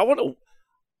good. Well, no, I want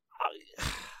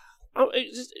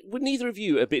to... Were neither of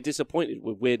you a bit disappointed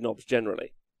with Weird Knobs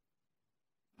generally?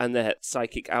 And their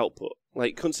psychic output?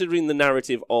 Like, considering the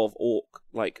narrative of Orc,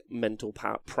 like, mental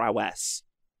prowess.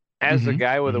 As a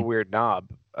guy with a weird knob,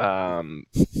 I'm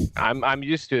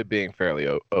used to it being fairly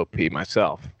OP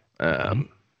myself.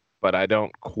 But I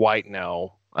don't quite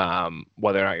know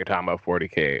whether or not you're talking about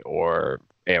 40k or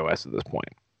AOS at this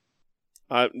point.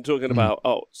 I'm talking about...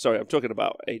 Oh, sorry, I'm talking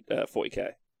about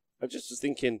 40k. I just was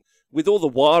thinking, with all the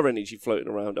war energy floating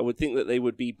around, I would think that they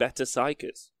would be better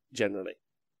psychers, generally.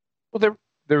 Well,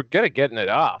 they're good at getting it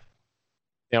off.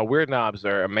 Weird knobs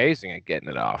are amazing at getting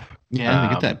it off.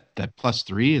 Yeah, they get that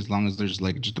 +3 as long as there's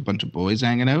like just a bunch of boys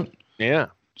hanging out. Yeah,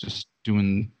 just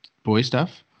doing boy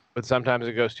stuff. But sometimes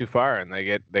it goes too far, and they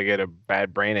get a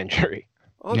bad brain injury.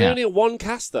 Oh, they're only at 1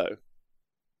 cast though.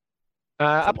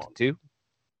 Up to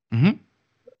 2. Mm-hmm.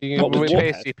 When you pay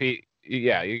a CP,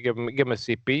 you give them a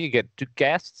CP, you get 2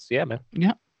 casts. Yeah, man.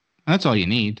 Yeah, that's all you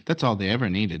need. That's all they ever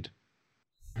needed.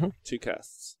 2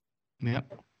 casts.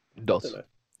 Yep.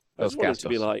 I just want it to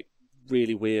be like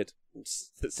really weird,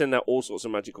 send out all sorts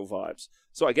of magical vibes.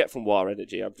 So I get from War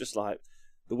Energy. I'm just like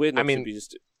the weirdness should be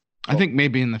just. I think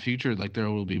maybe in the future, like there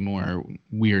will be more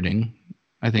weirding.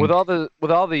 I think with all the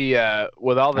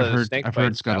snake. I've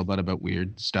heard scuttlebutt about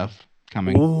weird stuff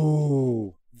coming.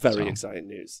 Ooh, very exciting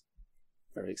news.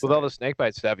 Very exciting. With all the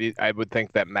snakebite stuff, I would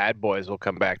think that Mad Boys will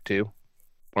come back too,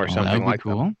 or something like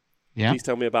cool. that. Yeah. Please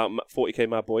tell me about 40k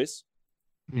Mad Boys.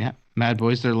 Yeah, Mad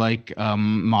Boys. They're like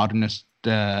modernist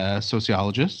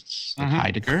sociologists, like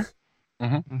Heidegger.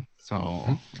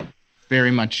 So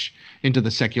very much into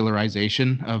the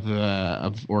secularization of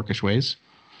Orcish ways.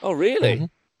 Oh, really?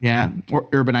 Yeah, or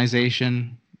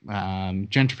urbanization,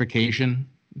 gentrification.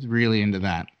 Really into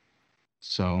that.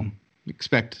 So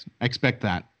expect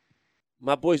that.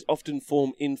 Mad Boys often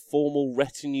form informal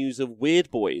retinues of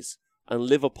weird boys and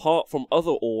live apart from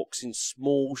other orcs in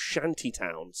small shanty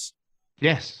towns.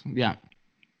 Yes, yeah.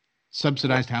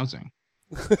 Subsidized housing.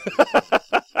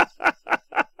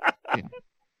 Yeah.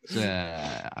 It's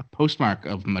a postmark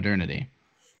of modernity.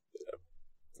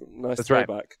 Nice That's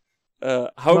throwback.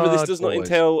 However, this Mad does not Boys.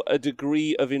 entail a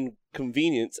degree of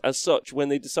inconvenience as such when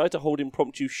they decide to hold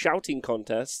impromptu shouting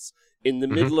contests in the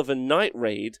middle of a night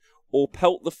raid or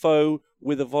pelt the foe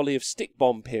with a volley of stick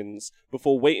bomb pins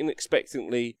before waiting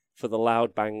expectantly for the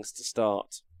loud bangs to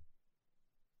start.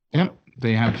 Yep,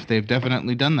 they've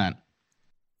definitely done that.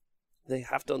 They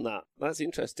have done that. That's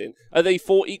interesting. Are they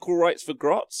for equal rights for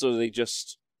grots, or are they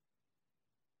just...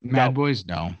 Mad Boys,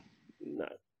 no.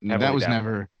 No. That was down.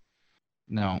 never...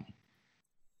 No.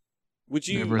 Would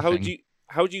you... Never a How would thing. you...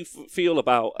 How do you feel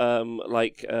about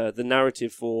the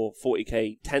narrative for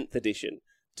 40k 10th edition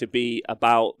to be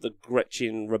about the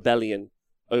Gretchen rebellion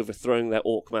overthrowing their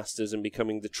orc masters and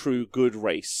becoming the true good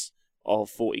race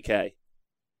of 40k?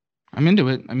 I'm into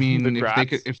it. I mean, The if they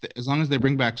could, Grots? as long as they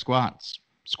bring back squats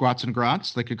and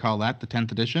grots, they could call that the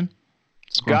 10th edition.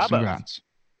 Squats and Gobbo. grots.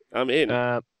 I'm in.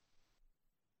 Fuck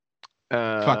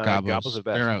Gobbos Gobbos. are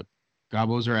best. They're out.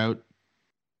 Gobbos are out.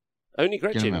 Only Get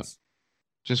 'em out. Gretchens.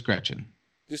 Just Gretchen.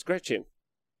 Just Gretchen.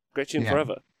 Gretchen Yeah.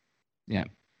 forever. Yeah.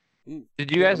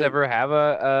 Did you guys ever have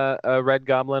a Red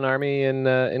Goblin army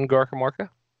in Gorka Morka?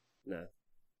 No.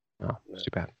 Oh, No. it's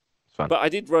too bad. It's fun. But I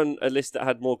did run a list that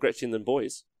had more Gretchen than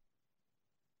boys.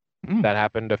 That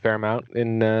happened a fair amount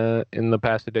in the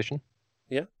past edition.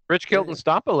 Yeah. Rich Kilton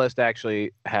Stompa list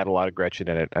actually had a lot of Gretchen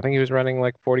in it. I think he was running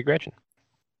like 40 Gretchen.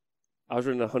 I was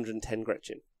running 110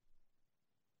 Gretchen.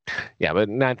 Yeah, but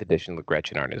 9th edition, the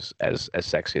Gretchen aren't as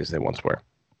sexy as they once were.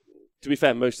 To be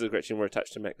fair, most of the Gretchen were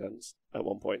attached to mech guns at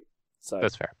one point. So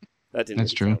That's fair. that didn't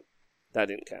That's really true. count. That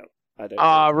didn't count. I don't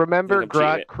think. Remember think I'm cheating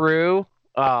Grot it. Crew?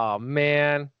 Oh,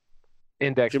 man.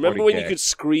 Index Do you remember when 40K. you could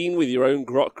screen with your own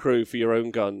Grot Crew for your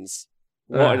own guns?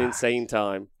 What an insane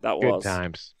time that Good was.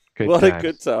 times. Good What times. a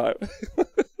good time.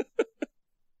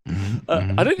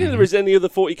 Mhm, I don't think there is any other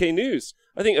 40k news.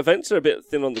 I think events are a bit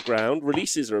thin on the ground.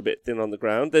 Releases are a bit thin on the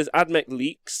ground. There's AdMech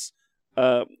leaks,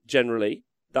 generally.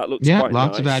 That looks Yeah, quite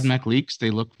lots nice. of AdMech leaks. They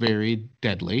look very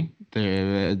deadly.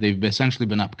 They've essentially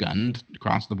been upgunned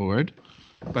across the board.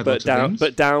 But down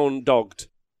dogged.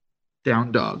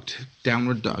 Down dogged.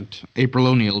 Downward dogged. April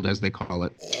O'Neil, as they call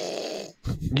it.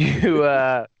 You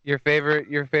your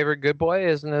favorite good boy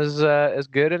isn't as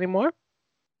good anymore?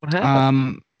 What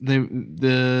happened?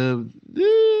 The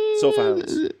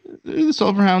Sulphurhounds. The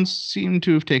Sulphurhounds seem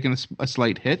to have taken a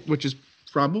slight hit, which is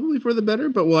probably for the better,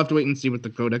 but we'll have to wait and see what the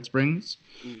Codex brings.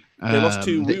 They lost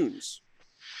 2 runes.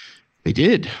 They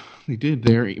did.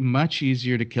 They're much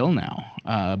easier to kill now,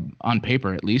 on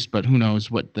paper at least, but who knows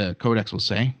what the Codex will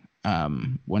say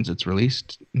once it's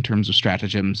released in terms of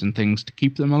stratagems and things to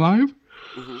keep them alive.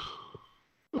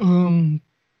 Mm-hmm.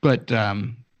 But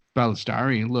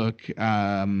Ballistari, look,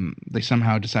 they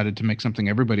somehow decided to make something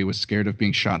everybody was scared of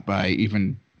being shot by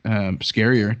even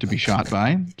scarier to be shot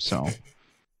by. So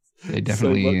they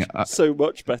definitely so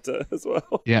much better as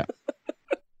well. Yeah,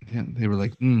 they were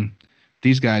like,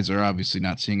 these guys are obviously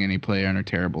not seeing any play and are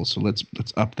terrible. So let's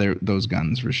up those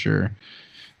guns for sure.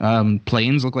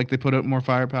 Planes look like they put out more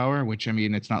firepower, which I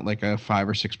mean, it's not like a 5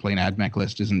 or 6 plane AdMech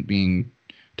list isn't being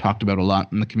talked about a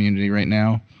lot in the community right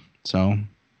now. So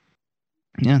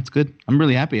yeah, it's good. I'm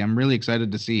really happy. I'm really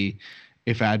excited to see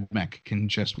if AdMech can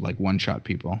just like one-shot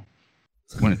people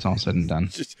when it's all said and done.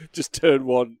 just turn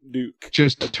one nuke.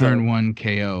 Just turn one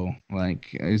KO. Like,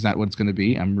 is that what it's going to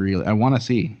be? I want to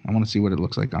see. I want to see what it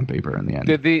looks like on paper in the end.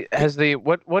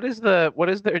 What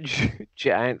is their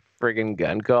giant friggin'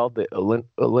 gun called? The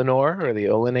Olinor or the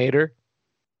Olinator?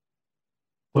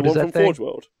 The one from Forge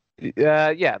World?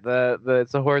 Yeah,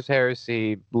 it's a Horse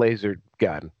Heresy laser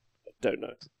gun. Don't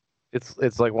know.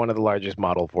 It's like one of the largest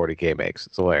model 40k makes.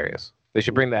 It's hilarious. They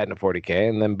should bring that into 40k,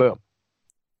 and then boom,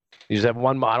 you just have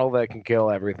one model that can kill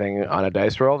everything on a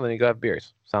dice roll, and then you go have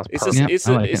beers. Sounds perfect.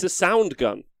 It's a sound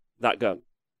gun. That gun.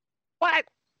 What?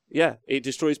 Yeah, it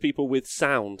destroys people with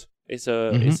sound. It's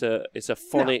a it's a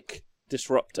phonic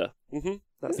disruptor.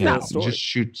 That's the story. It just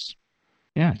shoots.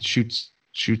 Yeah, it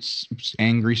shoots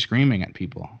angry screaming at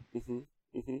people.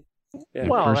 Yeah.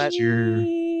 Well,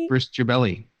 burst your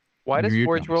belly. Why does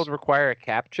Forge World require a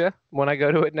CAPTCHA when I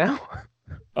go to it now?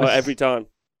 Oh, every time.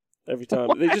 They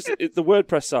just the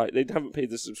WordPress site. They haven't paid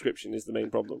the subscription is the main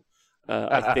problem.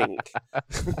 I think.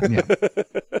 Yeah,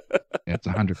 it's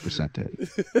 100%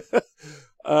 it.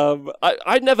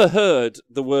 I never heard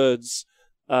the words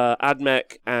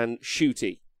AdMech and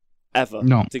Shooty ever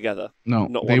together. No,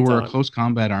 not they were time. a close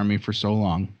combat army for so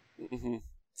long. Mm-hmm.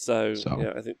 So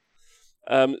yeah, I think.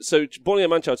 So Borneo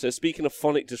Manchild says, speaking of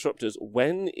phonic disruptors,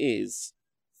 when is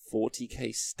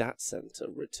 40k Stat Center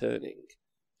returning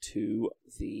to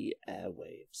the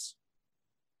airwaves?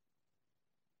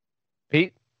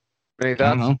 Pete, any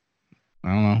thoughts? I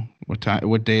don't know. What time?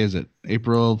 What day is it?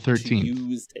 April 13th.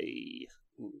 Tuesday.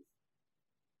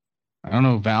 I don't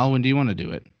know. Val, when do you want to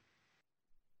do it?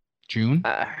 June?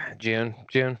 June.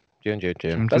 June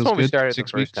That's when we good. started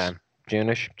 6 the first weeks. time.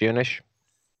 June-ish.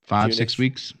 5-6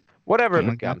 weeks. Whatever Something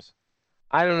it like becomes.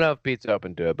 I don't know if Pete's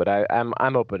open to it, but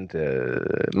I'm open to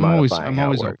I'm modifying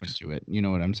always how it open works. to it. You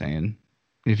know what I'm saying?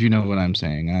 If you know what I'm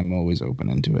saying, I'm always open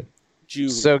into it. June.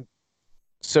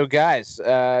 So guys,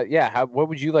 what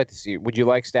would you like to see? Would you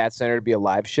like Stat Center to be a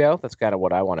live show? That's kind of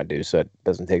what I want to do, so it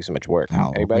doesn't take so much work.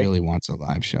 Val Anybody? really wants a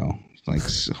live show. Like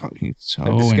he's so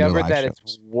I've discovered that shows.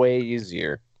 it's way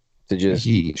easier to just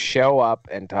show up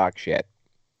and talk shit.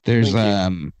 There's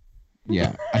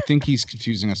yeah, I think he's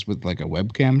confusing us with like a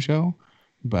webcam show,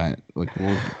 but like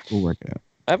we'll work it out.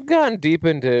 I've gone deep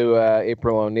into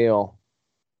April O'Neil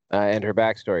and her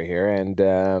backstory here, and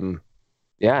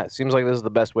it seems like this is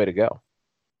the best way to go.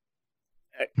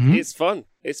 It's fun.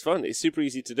 It's super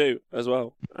easy to do as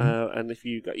well. And if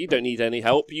you don't need any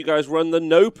help, you guys run the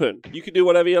Nopen. You can do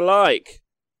whatever you like.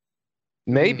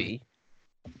 Maybe.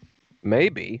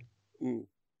 Adeptus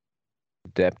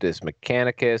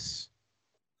Mechanicus.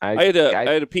 I had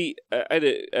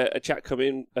a chat come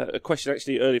in, a question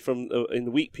actually early in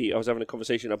the week, Pete. I was having a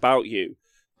conversation about you,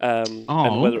 and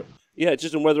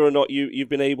whether or not you've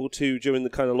been able to, during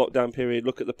the kind of lockdown period,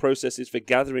 look at the processes for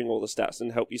gathering all the stats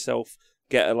and help yourself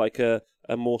get a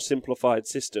more simplified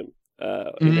system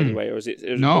in any way, or is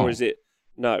it no?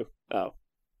 Oh,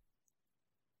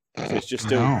 so it's just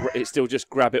still just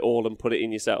grab it all and put it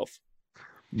in yourself.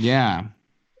 Yeah,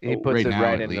 he puts it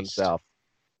right in himself.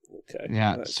 Okay.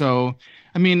 Yeah. So,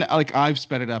 I mean, like I've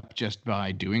sped it up just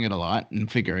by doing it a lot and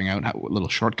figuring out little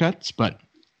shortcuts. But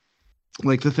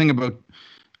like the thing about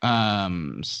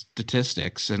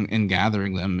statistics and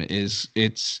gathering them is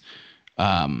it's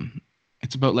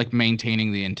about like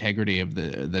maintaining the integrity of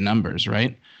the numbers,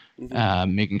 right?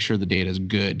 Mm-hmm. Making sure the data is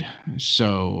good.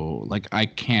 So like I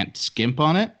can't skimp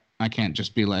on it. I can't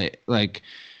just be like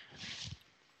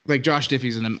Josh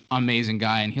Diffie's an amazing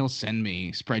guy, and he'll send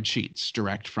me spreadsheets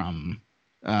direct from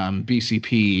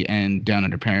BCP and Down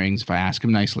Under Pairings if I ask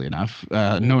him nicely enough.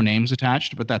 No names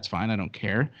attached, but that's fine. I don't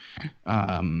care.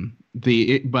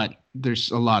 But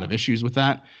there's a lot of issues with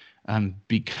that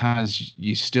because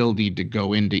you still need to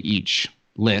go into each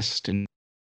list and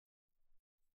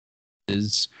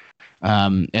the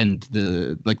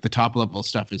top level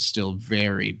stuff is still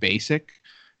very basic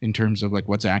in terms of like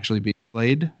what's actually being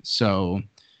played. So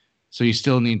you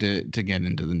still need to get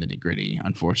into the nitty gritty.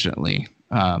 Unfortunately,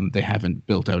 they haven't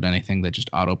built out anything that just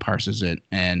auto parses it,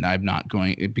 and I'm not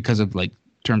going because of like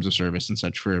terms of service and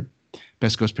such for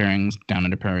Best Coast pairings, Down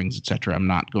Under pairings, etc. I'm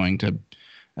not going to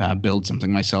build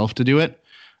something myself to do it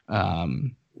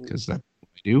because that's what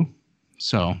I do.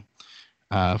 So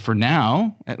for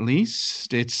now, at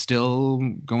least, it's still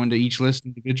going to each list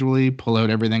individually, pull out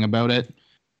everything about it,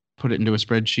 put it into a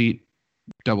spreadsheet.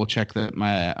 Double check that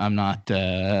I'm not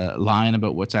lying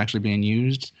about what's actually being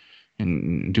used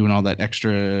and doing all that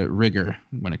extra rigor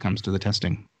when it comes to the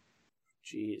testing.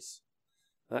 Jeez,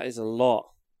 that is a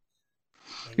lot.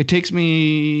 It takes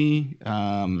me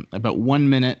about 1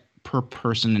 minute per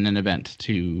person in an event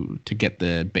to get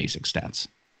the basic stats.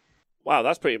 Wow,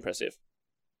 that's pretty impressive.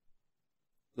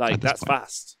 Like that's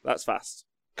fast. That's fast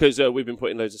because we've been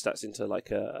putting loads of stats into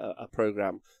like a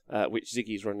program which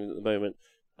Ziggy's running at the moment.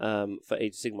 For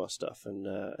Age of Sigmar stuff, and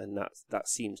that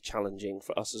seems challenging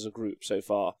for us as a group so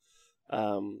far.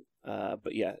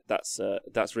 But yeah, that's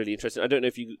really interesting. I don't know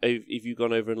if you've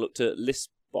gone over and looked at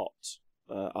Listbot,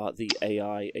 the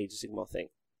AI Age of Sigmar thing.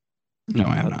 No,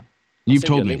 I have not. You've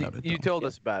told me about it. You told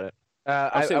us about it.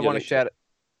 I want to shout it.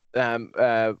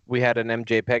 We had an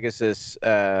MJ Pegasus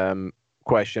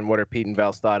question. What are Pete and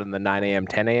Val's thought in the 9 a.m.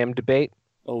 10 a.m. debate?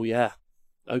 Oh yeah.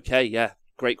 Okay, yeah.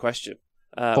 Great question.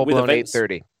 Full blown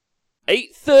 8:30.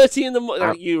 8:30 in the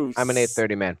morning. I'm an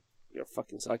 8:30 man. You're a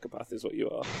fucking psychopath, is what you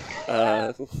are.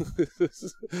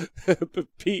 But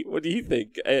Pete, what do you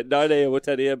think? At 9 a.m. or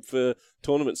 10 a.m. for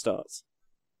tournament starts?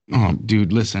 Oh,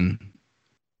 dude, listen.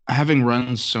 Having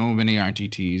run so many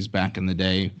RTTs back in the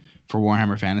day for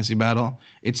Warhammer Fantasy Battle,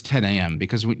 it's 10 a.m.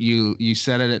 because you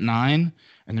set it at 9,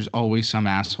 and there's always some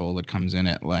asshole that comes in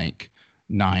at like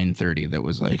 9:30 that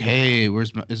was like, "Hey,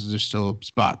 is there still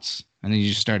spots?" And then you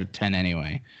just start at 10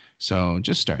 anyway. So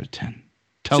just start at 10.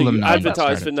 Tell so them you 9.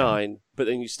 advertise for 9, but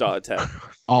then you start at 10.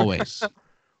 Always.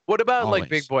 What about Always. like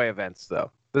big boy events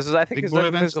though? This is, I think, this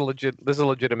is a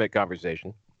legitimate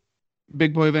conversation.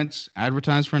 Big boy events,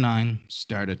 advertise for 9,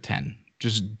 start at 10.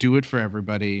 Just do it for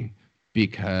everybody,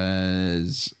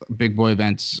 because big boy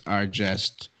events are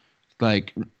just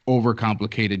like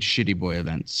overcomplicated shitty boy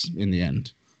events in the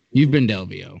end. You've been to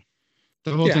LVO.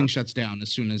 The whole thing shuts down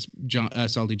as soon as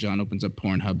Salty John opens up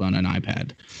Pornhub on an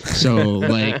iPad. So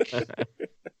like,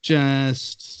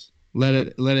 just let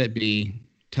it be.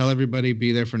 Tell everybody,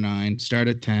 be there for 9, start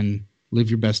at 10, live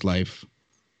your best life.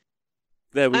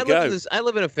 There we go. I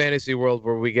live in a fantasy world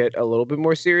where we get a little bit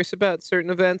more serious about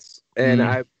certain events, and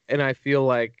I feel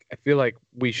like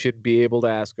we should be able to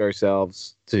ask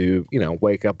ourselves to,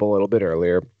 wake up a little bit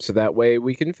earlier, so that way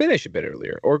we can finish a bit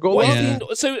earlier or go later.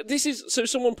 So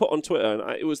someone put on Twitter,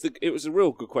 and it was a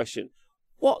real good question.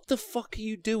 What the fuck are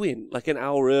you doing like an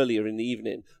hour earlier in the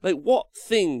evening? Like, what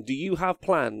thing do you have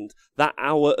planned that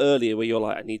hour earlier where you're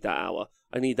like, I need that hour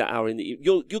in the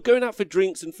evening? You're going out for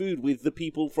drinks and food with the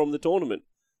people from the tournament.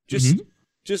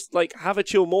 Just like have a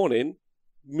chill morning,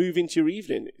 move into your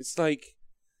evening. It's like,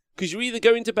 because you're either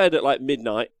going to bed at like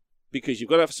midnight because you've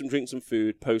got to have some drinks and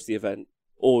food post the event,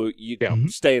 or you're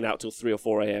staying out till 3 or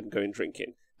 4 a.m. going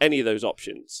drinking. Any of those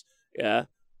options. Yeah.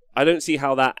 I don't see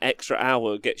how that extra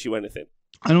hour gets you anything.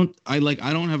 I don't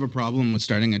have a problem with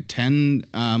starting at 10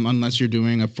 unless you're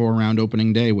doing a 4-round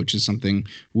opening day, which is something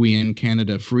we in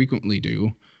Canada frequently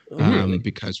do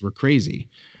because we're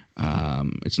crazy.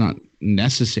 It's not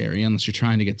necessary unless you're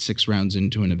trying to get 6 rounds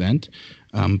into an event.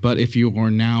 But if you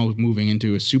are now moving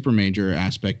into a super major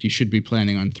aspect, you should be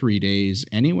planning on 3 days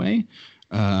anyway.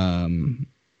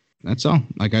 That's all.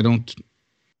 Like, I don't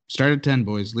start at 10,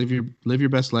 boys. Live your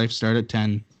best life. Start at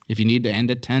 10. If you need to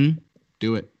end at 10,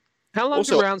 do it. How long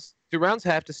do rounds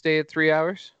have to stay at 3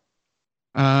 hours?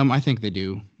 I think they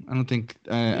do. I don't think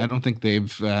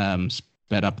they've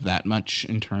sped up that much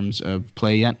in terms of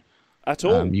play yet. At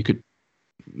all? You could.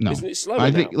 No. Isn't it slower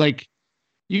I think now? like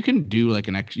you can do like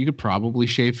you could probably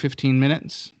shave 15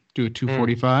 minutes, do a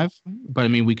 2:45. But I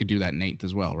mean, we could do that in 8th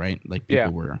as well, right? Like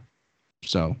people were.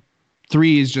 So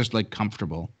 3 is just like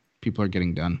comfortable. People are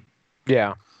getting done.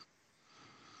 Yeah.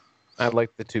 I like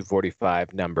the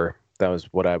 2:45 number. That was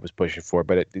what I was pushing for.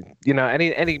 But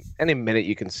any minute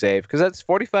you can save, because that's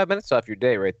 45 minutes off your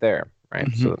day right there, right?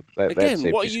 Mm-hmm. So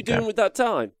again, what are you doing with that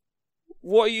time?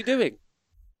 What are you doing?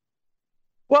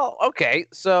 Well, okay,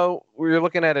 so we're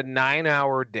looking at a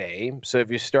 9-hour day. So if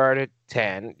you start at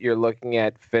 10, you're looking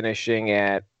at finishing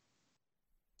at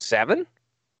 7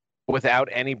 without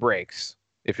any breaks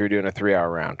if you're doing a 3-hour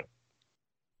round.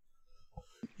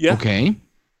 Yeah. Okay.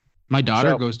 My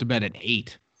daughter goes to bed at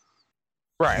 8.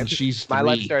 Right. And she's 3. My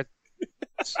life starts.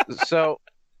 So,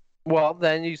 well,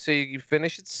 then you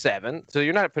finish at 7. So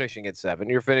you're not finishing at 7.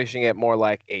 You're finishing at more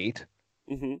like 8.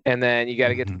 Mm-hmm. And then you got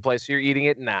to get to the place. So you're eating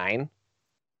at 9.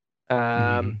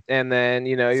 And then,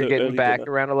 you're getting back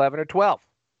around 11 or 12.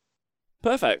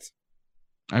 Perfect.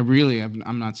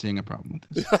 I'm not seeing a problem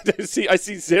with this. I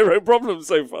see zero problems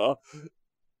so far.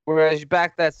 Whereas you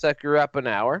back that sucker up an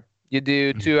hour, you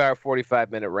do 2-hour,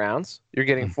 45-minute rounds. You're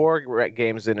getting 4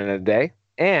 games in a day,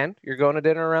 and you're going to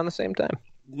dinner around the same time.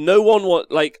 No one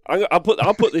I'll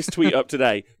put this tweet up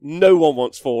today. No one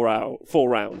wants 4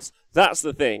 rounds. That's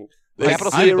the thing. There's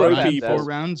zero people. 4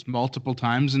 rounds multiple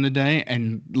times in a day,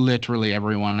 and literally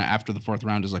everyone after the 4th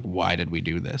round is like, "Why did we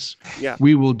do this? Yeah,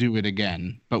 we will do it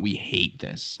again, but we hate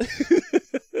this."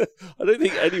 I don't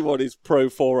think anyone is pro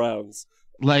 4 rounds.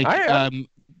 Like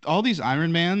all these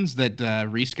Ironmans that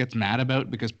Reese gets mad about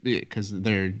because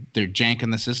they're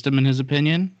janking the system in his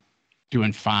opinion,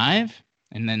 doing 5,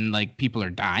 and then like people are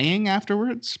dying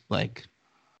afterwards. Like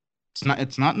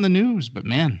it's not in the news, but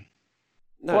man.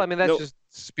 No, well, I mean that just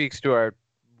speaks to our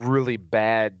really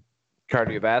bad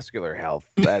cardiovascular health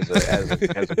as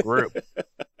a group.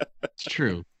 It's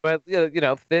true. But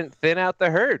thin out the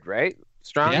herd, right?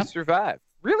 Strongest survive.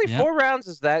 Really, 4 rounds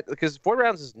is that, because 4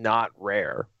 rounds is not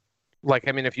rare. Like,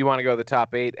 I mean, if you want to go to the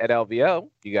top 8 at LVO,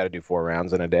 you got to do 4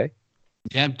 rounds in a day.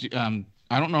 Yeah.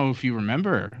 I don't know if you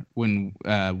remember when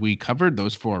we covered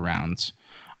those 4 rounds.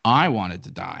 I wanted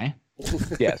to die.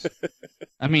 Yes.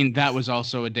 I mean, that was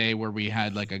also a day where we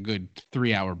had like a good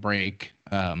 3-hour break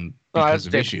because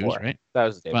of issues, right? That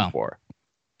was the day before.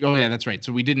 Oh yeah, that's right.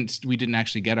 So we didn't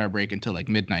actually get our break until like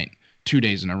midnight, 2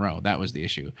 days in a row. That was the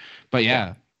issue. But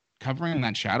yeah, covering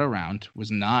that shadow round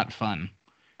was not fun,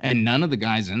 and none of the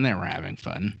guys in there were having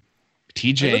fun.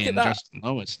 TJ and Justin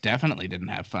Lois definitely didn't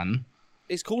have fun.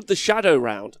 It's called the Shadow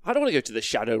Round. I don't want to go to the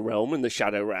Shadow Realm and the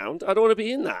Shadow Round. I don't want to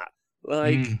be in that.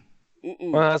 Like,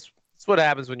 well, that's what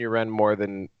happens when you run more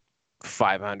than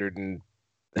 500 and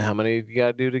how many you got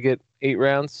to do to get 8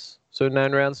 rounds? So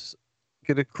 9 rounds.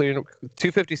 Get a clear.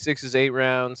 256 is 8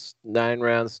 rounds. 9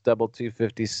 rounds. Double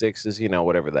 256 is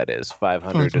whatever that is.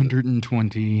 500.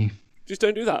 520. Just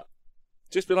don't do that.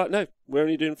 Just be like, no, we're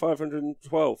only doing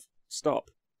 512.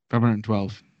 Stop.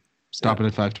 512. Stop it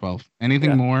at 512.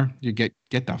 Anything more, you get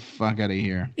the fuck out of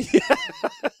here. Yeah.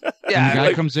 And the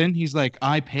guy comes in, he's like,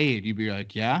 I paid. You'd be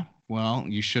like, yeah, well,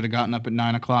 you should have gotten up at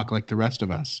 9 o'clock like the rest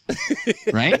of us.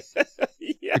 Right?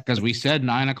 Yeah. Because we said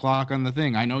 9 o'clock on the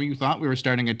thing. I know you thought we were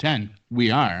starting at 10.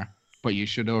 We are, but you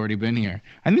should have already been here.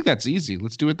 I think that's easy.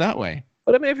 Let's do it that way.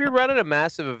 But I mean, if you're running a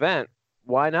massive event,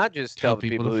 why not just tell the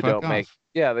people who don't make?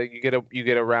 Yeah, you get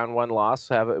a round 1 loss.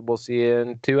 We'll see you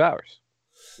in 2 hours.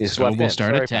 So we'll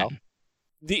start at 10.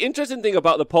 The interesting thing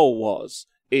about the poll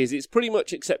is it's pretty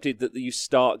much accepted that you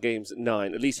start games at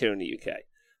 9, at least here in the UK.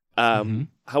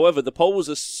 However, the poll was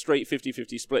a straight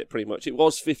 50-50 split, pretty much. It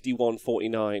was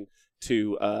 51-49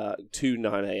 to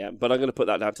 9 a.m. But I'm going to put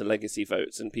that down to legacy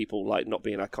votes and people like not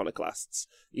being iconoclasts.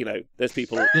 There's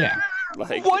people. Yeah.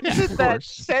 Like, what did that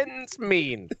sentence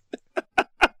mean?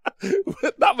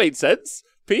 That made sense,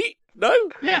 Pete. No.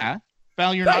 Yeah.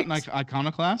 Val, you're not an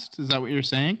iconoclast? Is that what you're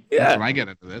saying? Yeah. That's when I get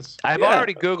into this. I've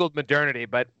already Googled modernity,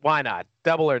 but why not?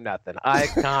 Double or nothing.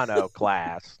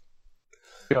 Iconoclast.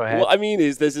 Go ahead. What I mean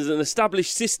is there's an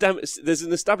established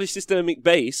systemic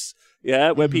base,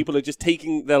 where people are just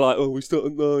taking, they're like, oh, we start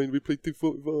at 9, we play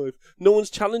 245. No one's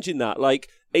challenging that. Like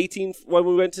 18, when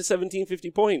we went to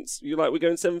 1750 points, you're like, we're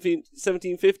going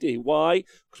 1750. Why?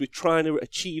 Because we're trying to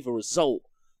achieve a result.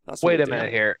 Wait a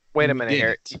minute here.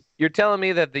 You're telling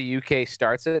me that the UK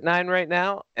starts at 9 right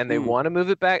now, and they want to move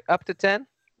it back up to 10?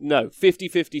 No,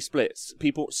 50-50 splits.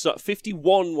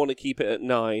 51 want to keep it at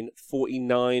 9,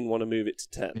 49 want to move it to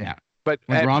 10. Yeah. But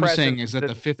what Rob's saying is that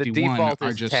the 51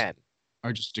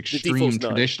 are just extreme 9.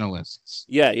 traditionalists.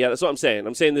 Yeah, that's what I'm saying.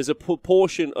 I'm saying there's a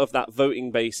proportion of that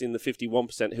voting base in the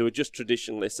 51% who are just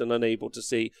traditionalists and unable to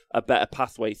see a better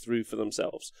pathway through for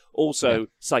themselves. Also,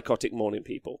 psychotic morning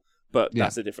people. But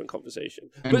that's a different conversation.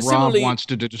 And but Rob wants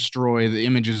to destroy the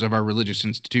images of our religious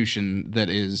institution that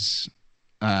is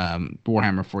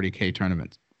Warhammer 40k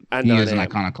tournament. And he is an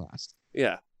iconoclast.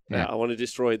 Yeah. I want to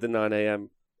destroy the 9 a.m.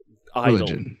 idol.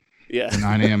 Religion. Yeah. The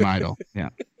 9 a.m. idol. Yeah.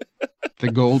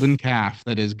 The golden calf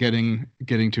that is getting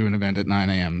to an event at 9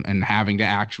 a.m. and having to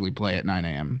actually play at 9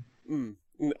 a.m.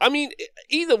 I mean,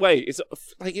 either way,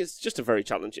 it's just a very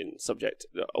challenging subject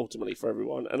ultimately for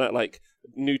everyone. And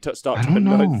new start time at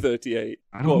 9:38.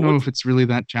 I don't know if it's really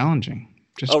that challenging.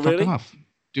 Just fuck off.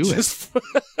 Do it.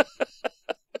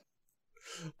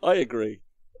 I agree.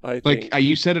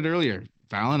 You said it earlier.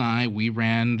 Val and I, we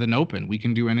ran the Nopen. We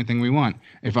can do anything we want.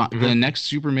 If the next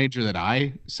super major that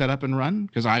I set up and run,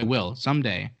 because I will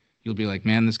someday, you'll be like,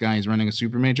 man, this guy is running a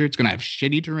super major. It's gonna have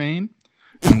shitty terrain.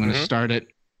 I'm gonna start it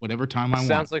whatever time I want.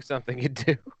 Sounds like something you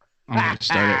do. I'm going to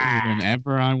start it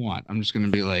whenever I want. I'm just going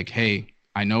to be like, hey,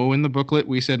 I know in the booklet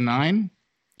we said 9.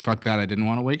 Fuck that. I didn't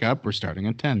want to wake up. We're starting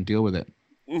at 10. Deal with it.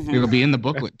 It'll be in the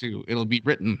booklet, too. It'll be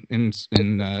written in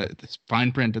this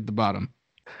fine print at the bottom.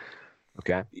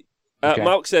 Okay.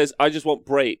 Mark says, I just want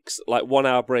breaks, like 1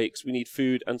 hour breaks. We need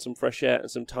food and some fresh air and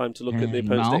some time to look at the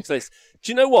opponent's next list.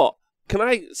 Do you know what? Can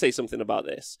I say something about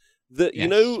this? That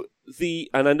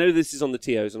and I know this is on the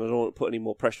TOs, and I don't want to put any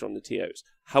more pressure on the TOs.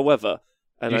 However,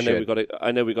 and I know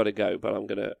we got to go, but I'm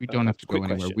gonna. We don't have to go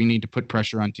anywhere. Question. We need to put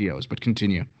pressure on TOs, but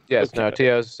continue. Yes, no,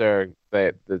 TOs are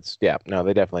they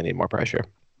definitely need more pressure.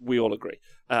 We all agree,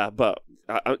 but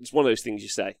it's one of those things you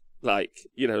say, like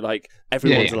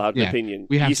everyone's allowed an opinion.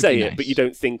 You say it, but you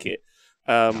don't think it.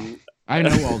 I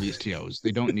know all these TOs.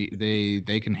 They don't need.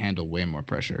 They can handle way more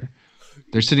pressure.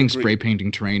 They're sitting spray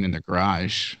painting terrain in their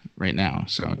garage right now.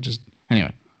 So just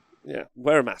anyway. Yeah,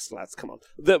 wear a mask, lads. Come on.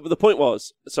 The point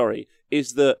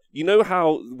is that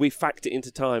how we factor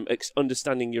into time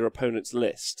understanding your opponent's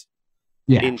list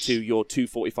into your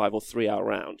 245 or 3 hour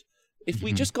round. If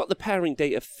we just got the pairing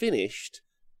data finished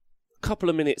a couple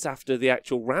of minutes after the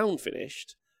actual round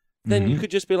finished, then you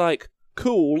could just be like,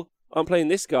 cool, I'm playing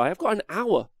this guy. I've got an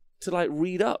hour to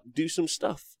read up, do some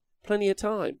stuff. Plenty of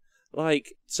time.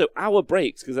 So hour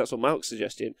breaks, because that's what Malk's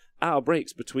suggesting, hour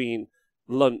breaks between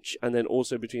lunch and then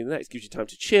also between the next gives you time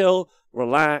to chill,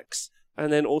 relax,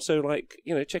 and then also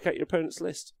check out your opponent's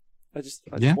list. I just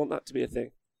want that to be a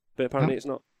thing, but apparently it's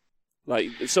not.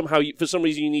 Somehow for some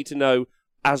reason you need to know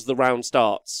as the round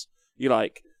starts. You're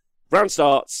like, round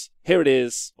starts, here it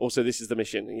is. Also, this is the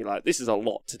mission, and you're like, this is a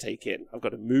lot to take in. I've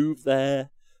got to move there.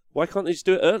 Why can't they just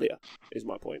do it earlier? Is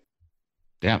my point.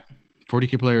 Yeah.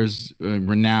 40k players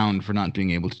renowned for not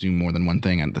being able to do more than one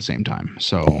thing at the same time.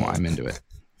 So I'm into it.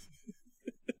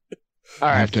 All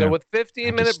right, so with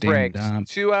 15-minute breaks,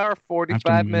 2-hour,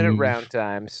 45-minute round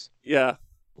times. Yeah.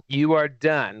 You are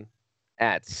done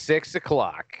at 6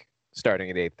 o'clock, starting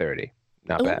at 8:30.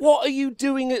 Not bad. What are you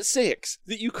doing at 6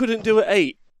 that you couldn't do at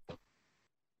 8?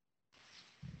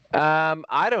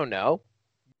 I don't know.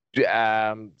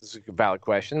 This is a valid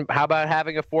question. How about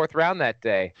having a fourth round that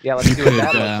day? Yeah, let's see what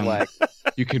that looks like.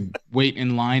 You could wait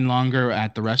in line longer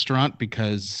at the restaurant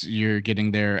because you're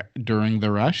getting there during the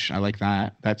rush. I like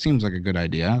that. That seems like a good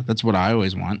idea. That's what I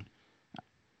always want.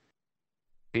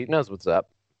 Pete knows what's up.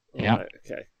 Yeah. Right,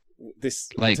 okay. This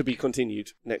to be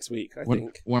continued next week, I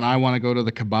think. When I want to go to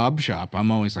the kebab shop, I'm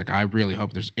always like, I really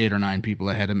hope there's 8 or 9 people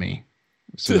ahead of me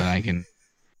so that I can...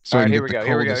 So all right, here we go.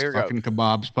 Here we go. Fucking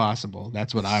kebabs possible.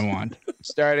 That's what I want.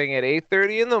 Starting at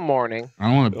 8:30 in the morning. I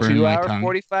don't want to burn my tongue.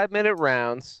 2-hour, 45-minute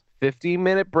rounds,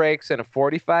 15-minute breaks, and a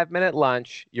 45-minute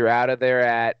lunch. You're out of there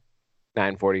at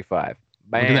 9:45.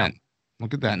 Bam. Look at that.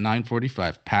 Look at that.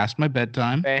 9:45. Past my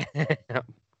bedtime. Bam.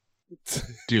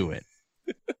 Do it.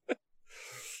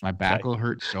 My back will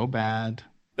hurt so bad.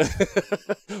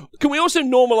 Can we also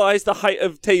normalize the height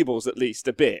of tables at least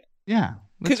a bit? Yeah.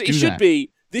 Because it should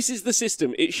be. This is the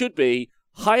system. It should be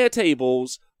higher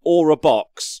tables or a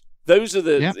box. Those are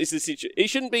the. Yeah. It's the situation. It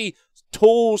shouldn't be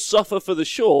tall suffer for the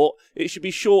short. It should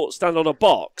be short stand on a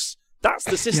box. That's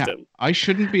the system. Yeah. I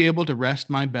shouldn't be able to rest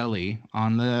my belly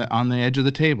on the edge of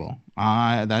the table.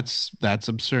 That's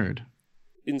absurd.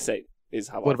 Insane is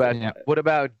how. What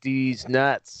about D's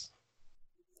nuts?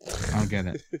 I don't get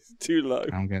it. Too low.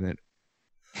 I don't get it.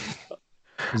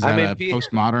 Is that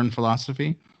postmodern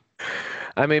philosophy?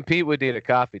 I mean, Pete would need a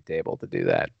coffee table to do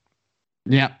that.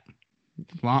 Yeah,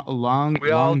 long. We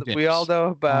all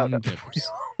know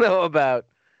about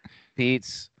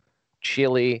Pete's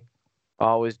chili,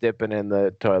 always dipping in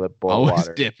the toilet bowl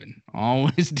water.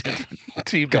 Always dipping.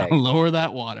 Teabag. Gotta lower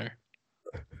that water.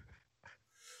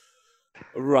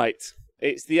 Right,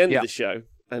 it's the end of the show,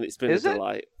 and it's been a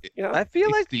delight. Yeah, I feel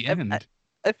like the end.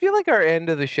 I feel like our end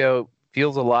of the show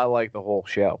feels a lot like the whole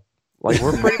show. Like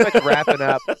we're pretty much wrapping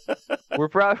up. We're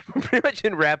pretty much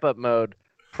in wrap-up mode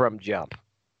from jump.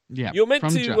 Yeah, you're meant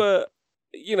to,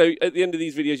 at the end of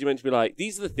these videos, you're meant to be like,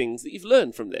 these are the things that you've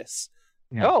learned from this.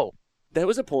 Yeah. Oh, there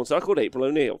was a porn star called April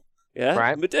O'Neil. Yeah,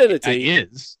 right. Maternity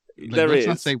is. Let's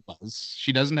not say was.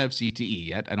 She doesn't have CTE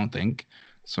yet, I don't think.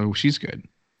 So she's good.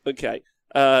 Okay.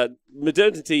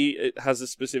 Modernity has a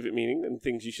specific meaning and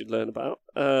things you should learn about.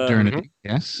 Modernity,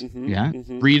 yes,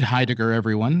 Read Heidegger,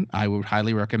 everyone. I would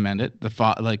highly recommend it. The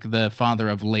father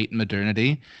of late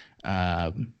modernity. We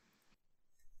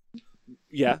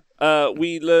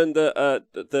learned that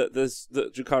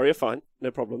Drukhari are fine,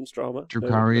 no problems, drama.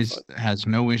 Drukhari has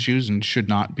no issues and should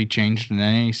not be changed in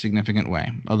any significant way,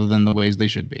 other than the ways they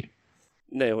should be.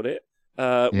 Nailed it.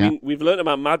 We've learned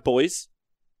about Mad Boys.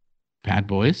 Bad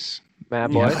Boys.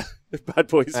 Mad Boys. Yeah. Bad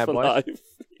Boys for life.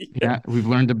 Yeah, we've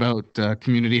learned about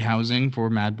community housing for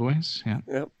Mad Boys.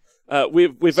 Yeah.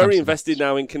 We're very invested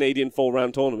now in Canadian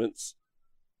 4-round tournaments.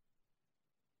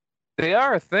 They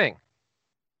are a thing.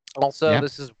 Also,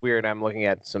 this is weird. I'm looking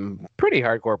at some pretty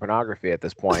hardcore pornography at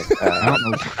this point. I don't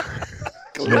know.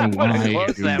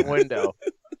 Close that window.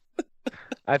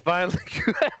 I finally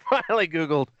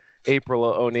Googled April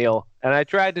O'Neil, and I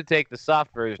tried to take the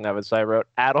soft version of it, so I wrote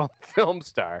adult film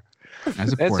star. And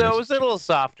so it was a little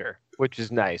softer, which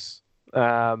is nice.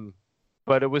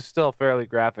 But it was still fairly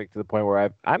graphic to the point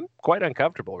where I'm quite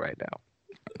uncomfortable right now.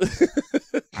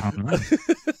 I don't know.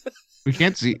 We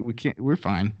can't see. We're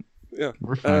fine. Yeah,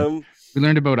 we're fine. We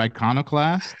learned about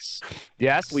iconoclasts.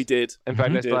 Yes, we did. In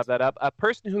fact, I still have that up. A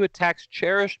person who attacks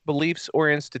cherished beliefs or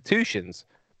institutions.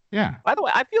 Yeah. By the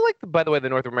way, I feel like the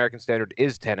North American standard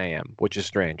is 10 a.m., which is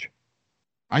strange.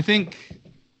 I think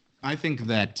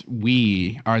that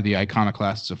we are the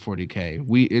iconoclasts of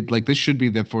 40K. This should be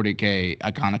the 40K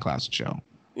iconoclast show.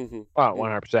 Mm-hmm. Oh,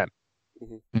 100%.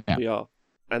 Mm-hmm. Yeah. We are.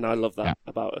 And I love that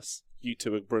about us. You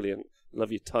two are brilliant.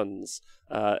 Love you tons.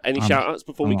 Any shout-outs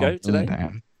before we go today?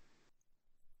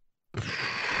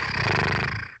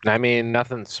 I mean,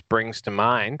 nothing springs to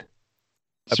mind.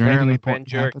 Apparently, Ben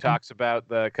Jurek talks about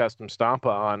the custom Stompa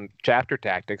on Chapter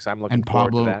Tactics. I'm looking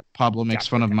forward to that. Pablo makes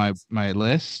fun of my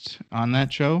list on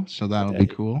that show, so that'll be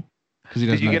cool. Because he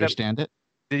doesn't understand it.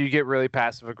 Did you get really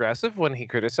passive-aggressive when he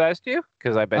criticized you?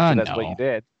 Because I bet you that's what you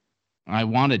did. I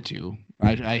wanted to.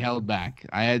 I held back.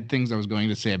 I had things I was going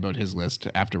to say about his list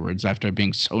afterwards, after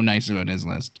being so nice about his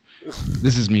list.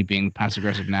 This is me being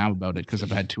passive-aggressive now about it because I've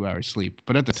had 2 hours sleep.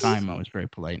 But at the time, I was very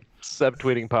polite.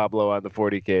 Subtweeting Pablo on the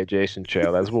 40K adjacent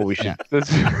show. That's what we should.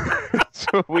 That's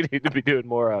what we need to be doing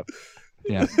more of.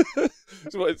 Yeah.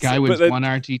 Guy wins one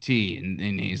RTT,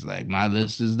 and he's like, my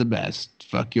list is the best.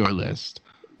 Fuck your list.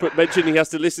 But mention he has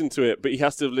to listen to it, but he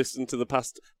has to listen to the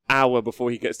past hour before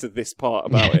he gets to this part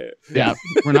about it. Yeah,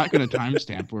 we're not going to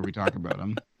timestamp where we talk about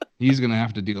him. He's going to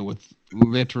have to deal with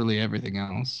literally everything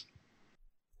else.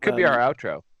 Could be our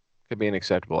outro. Could be an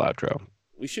acceptable outro.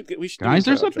 We should Guys,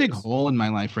 there's a big hole in my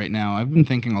life right now. I've been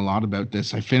thinking a lot about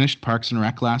this. I finished Parks and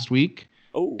Rec last week.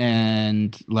 Oh.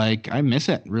 And I miss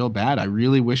it real bad. I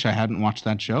really wish I hadn't watched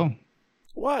that show.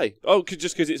 Why? Oh,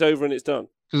 just because it's over and it's done.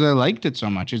 Because I liked it so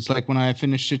much. It's like when I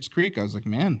finished Schitt's Creek, I was like,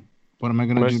 man, what am I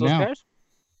going to do now? Guys?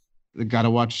 I got to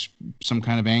watch some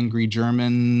kind of angry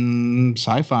German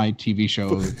sci-fi TV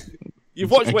show.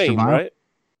 You've watched Wayne, right?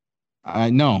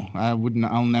 No, I wouldn't.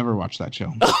 I'll never watch that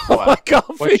show. Oh my God,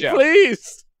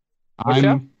 please!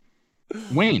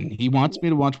 Wayne. He wants me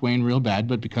to watch Wayne real bad,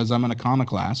 but because I'm an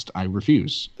iconoclast, I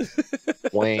refuse.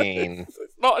 Wayne. It's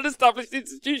not an established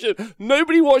institution.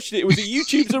 Nobody watched it. It was a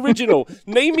YouTube's original.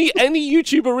 Name me any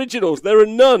YouTube originals. There are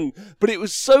none. But it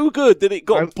was so good that it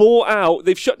got bought out.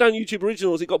 They've shut down YouTube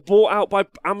originals. It got bought out by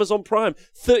Amazon Prime.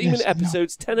 30-minute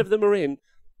episodes. 10 of them are in.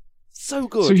 So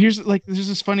good. So there's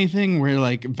this funny thing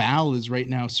where Val is right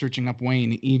now searching up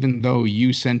Wayne, even though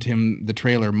you sent him the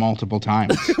trailer multiple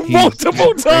times.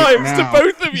 Multiple times to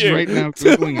both of you. Right now,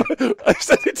 Googling it. I've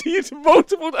sent it to you over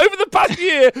the past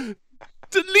year,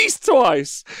 at least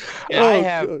twice. Yeah, I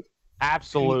have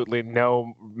absolutely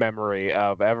no memory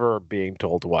of ever being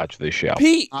told to watch this show.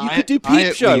 Pete, you could do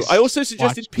Peep Show. I also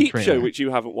suggested Peep Show, which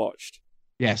you haven't watched.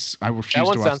 Yes, I refuse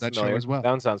to watch that show as well. That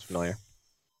one sounds familiar.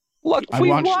 Look, we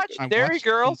watched Derry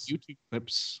Girls. YouTube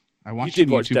clips. You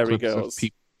did watch Derry Girls.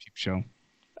 Peep Show.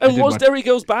 And was Derry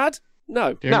Girls bad?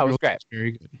 No. No, it was great.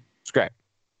 Very good. It's great.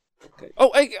 Okay.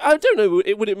 Oh, I don't know.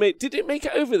 Did it make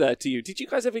it over there to you? Did you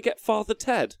guys ever get Father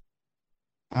Ted?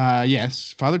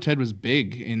 Yes. Father Ted was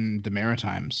big in the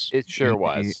Maritimes. It sure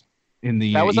was.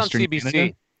 That was Eastern on CBC.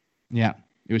 Canada. Yeah,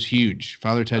 it was huge.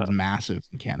 Father Ted's massive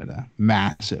in Canada.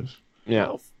 Massive. Yeah.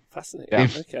 Oh, fascinating.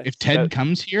 If Ted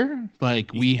comes here,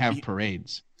 we have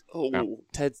parades. Oh,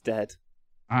 Ted's dead.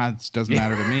 It doesn't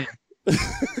matter to me.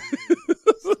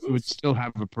 We would still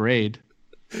have a parade.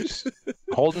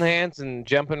 Holding hands and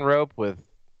jumping rope with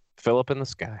Philip in the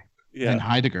sky. Yeah. And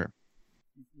Heidegger.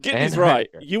 Get this right.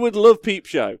 You would love Peep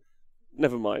Show.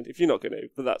 Never mind, if you're not going to,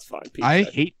 but that's fine. I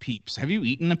hate peeps. Have you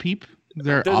eaten a peep?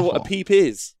 They're I don't know what a peep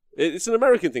is. It's an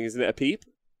American thing, isn't it, a peep?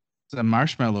 It's a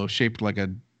marshmallow shaped like a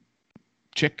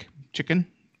chicken.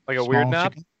 Like a weird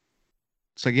knob? Chicken.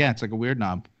 It's like a weird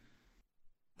knob.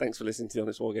 Thanks for listening to The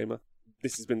Honest Wargamer.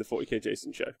 This has been the 40k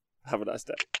Jason Show. Have a nice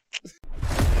day.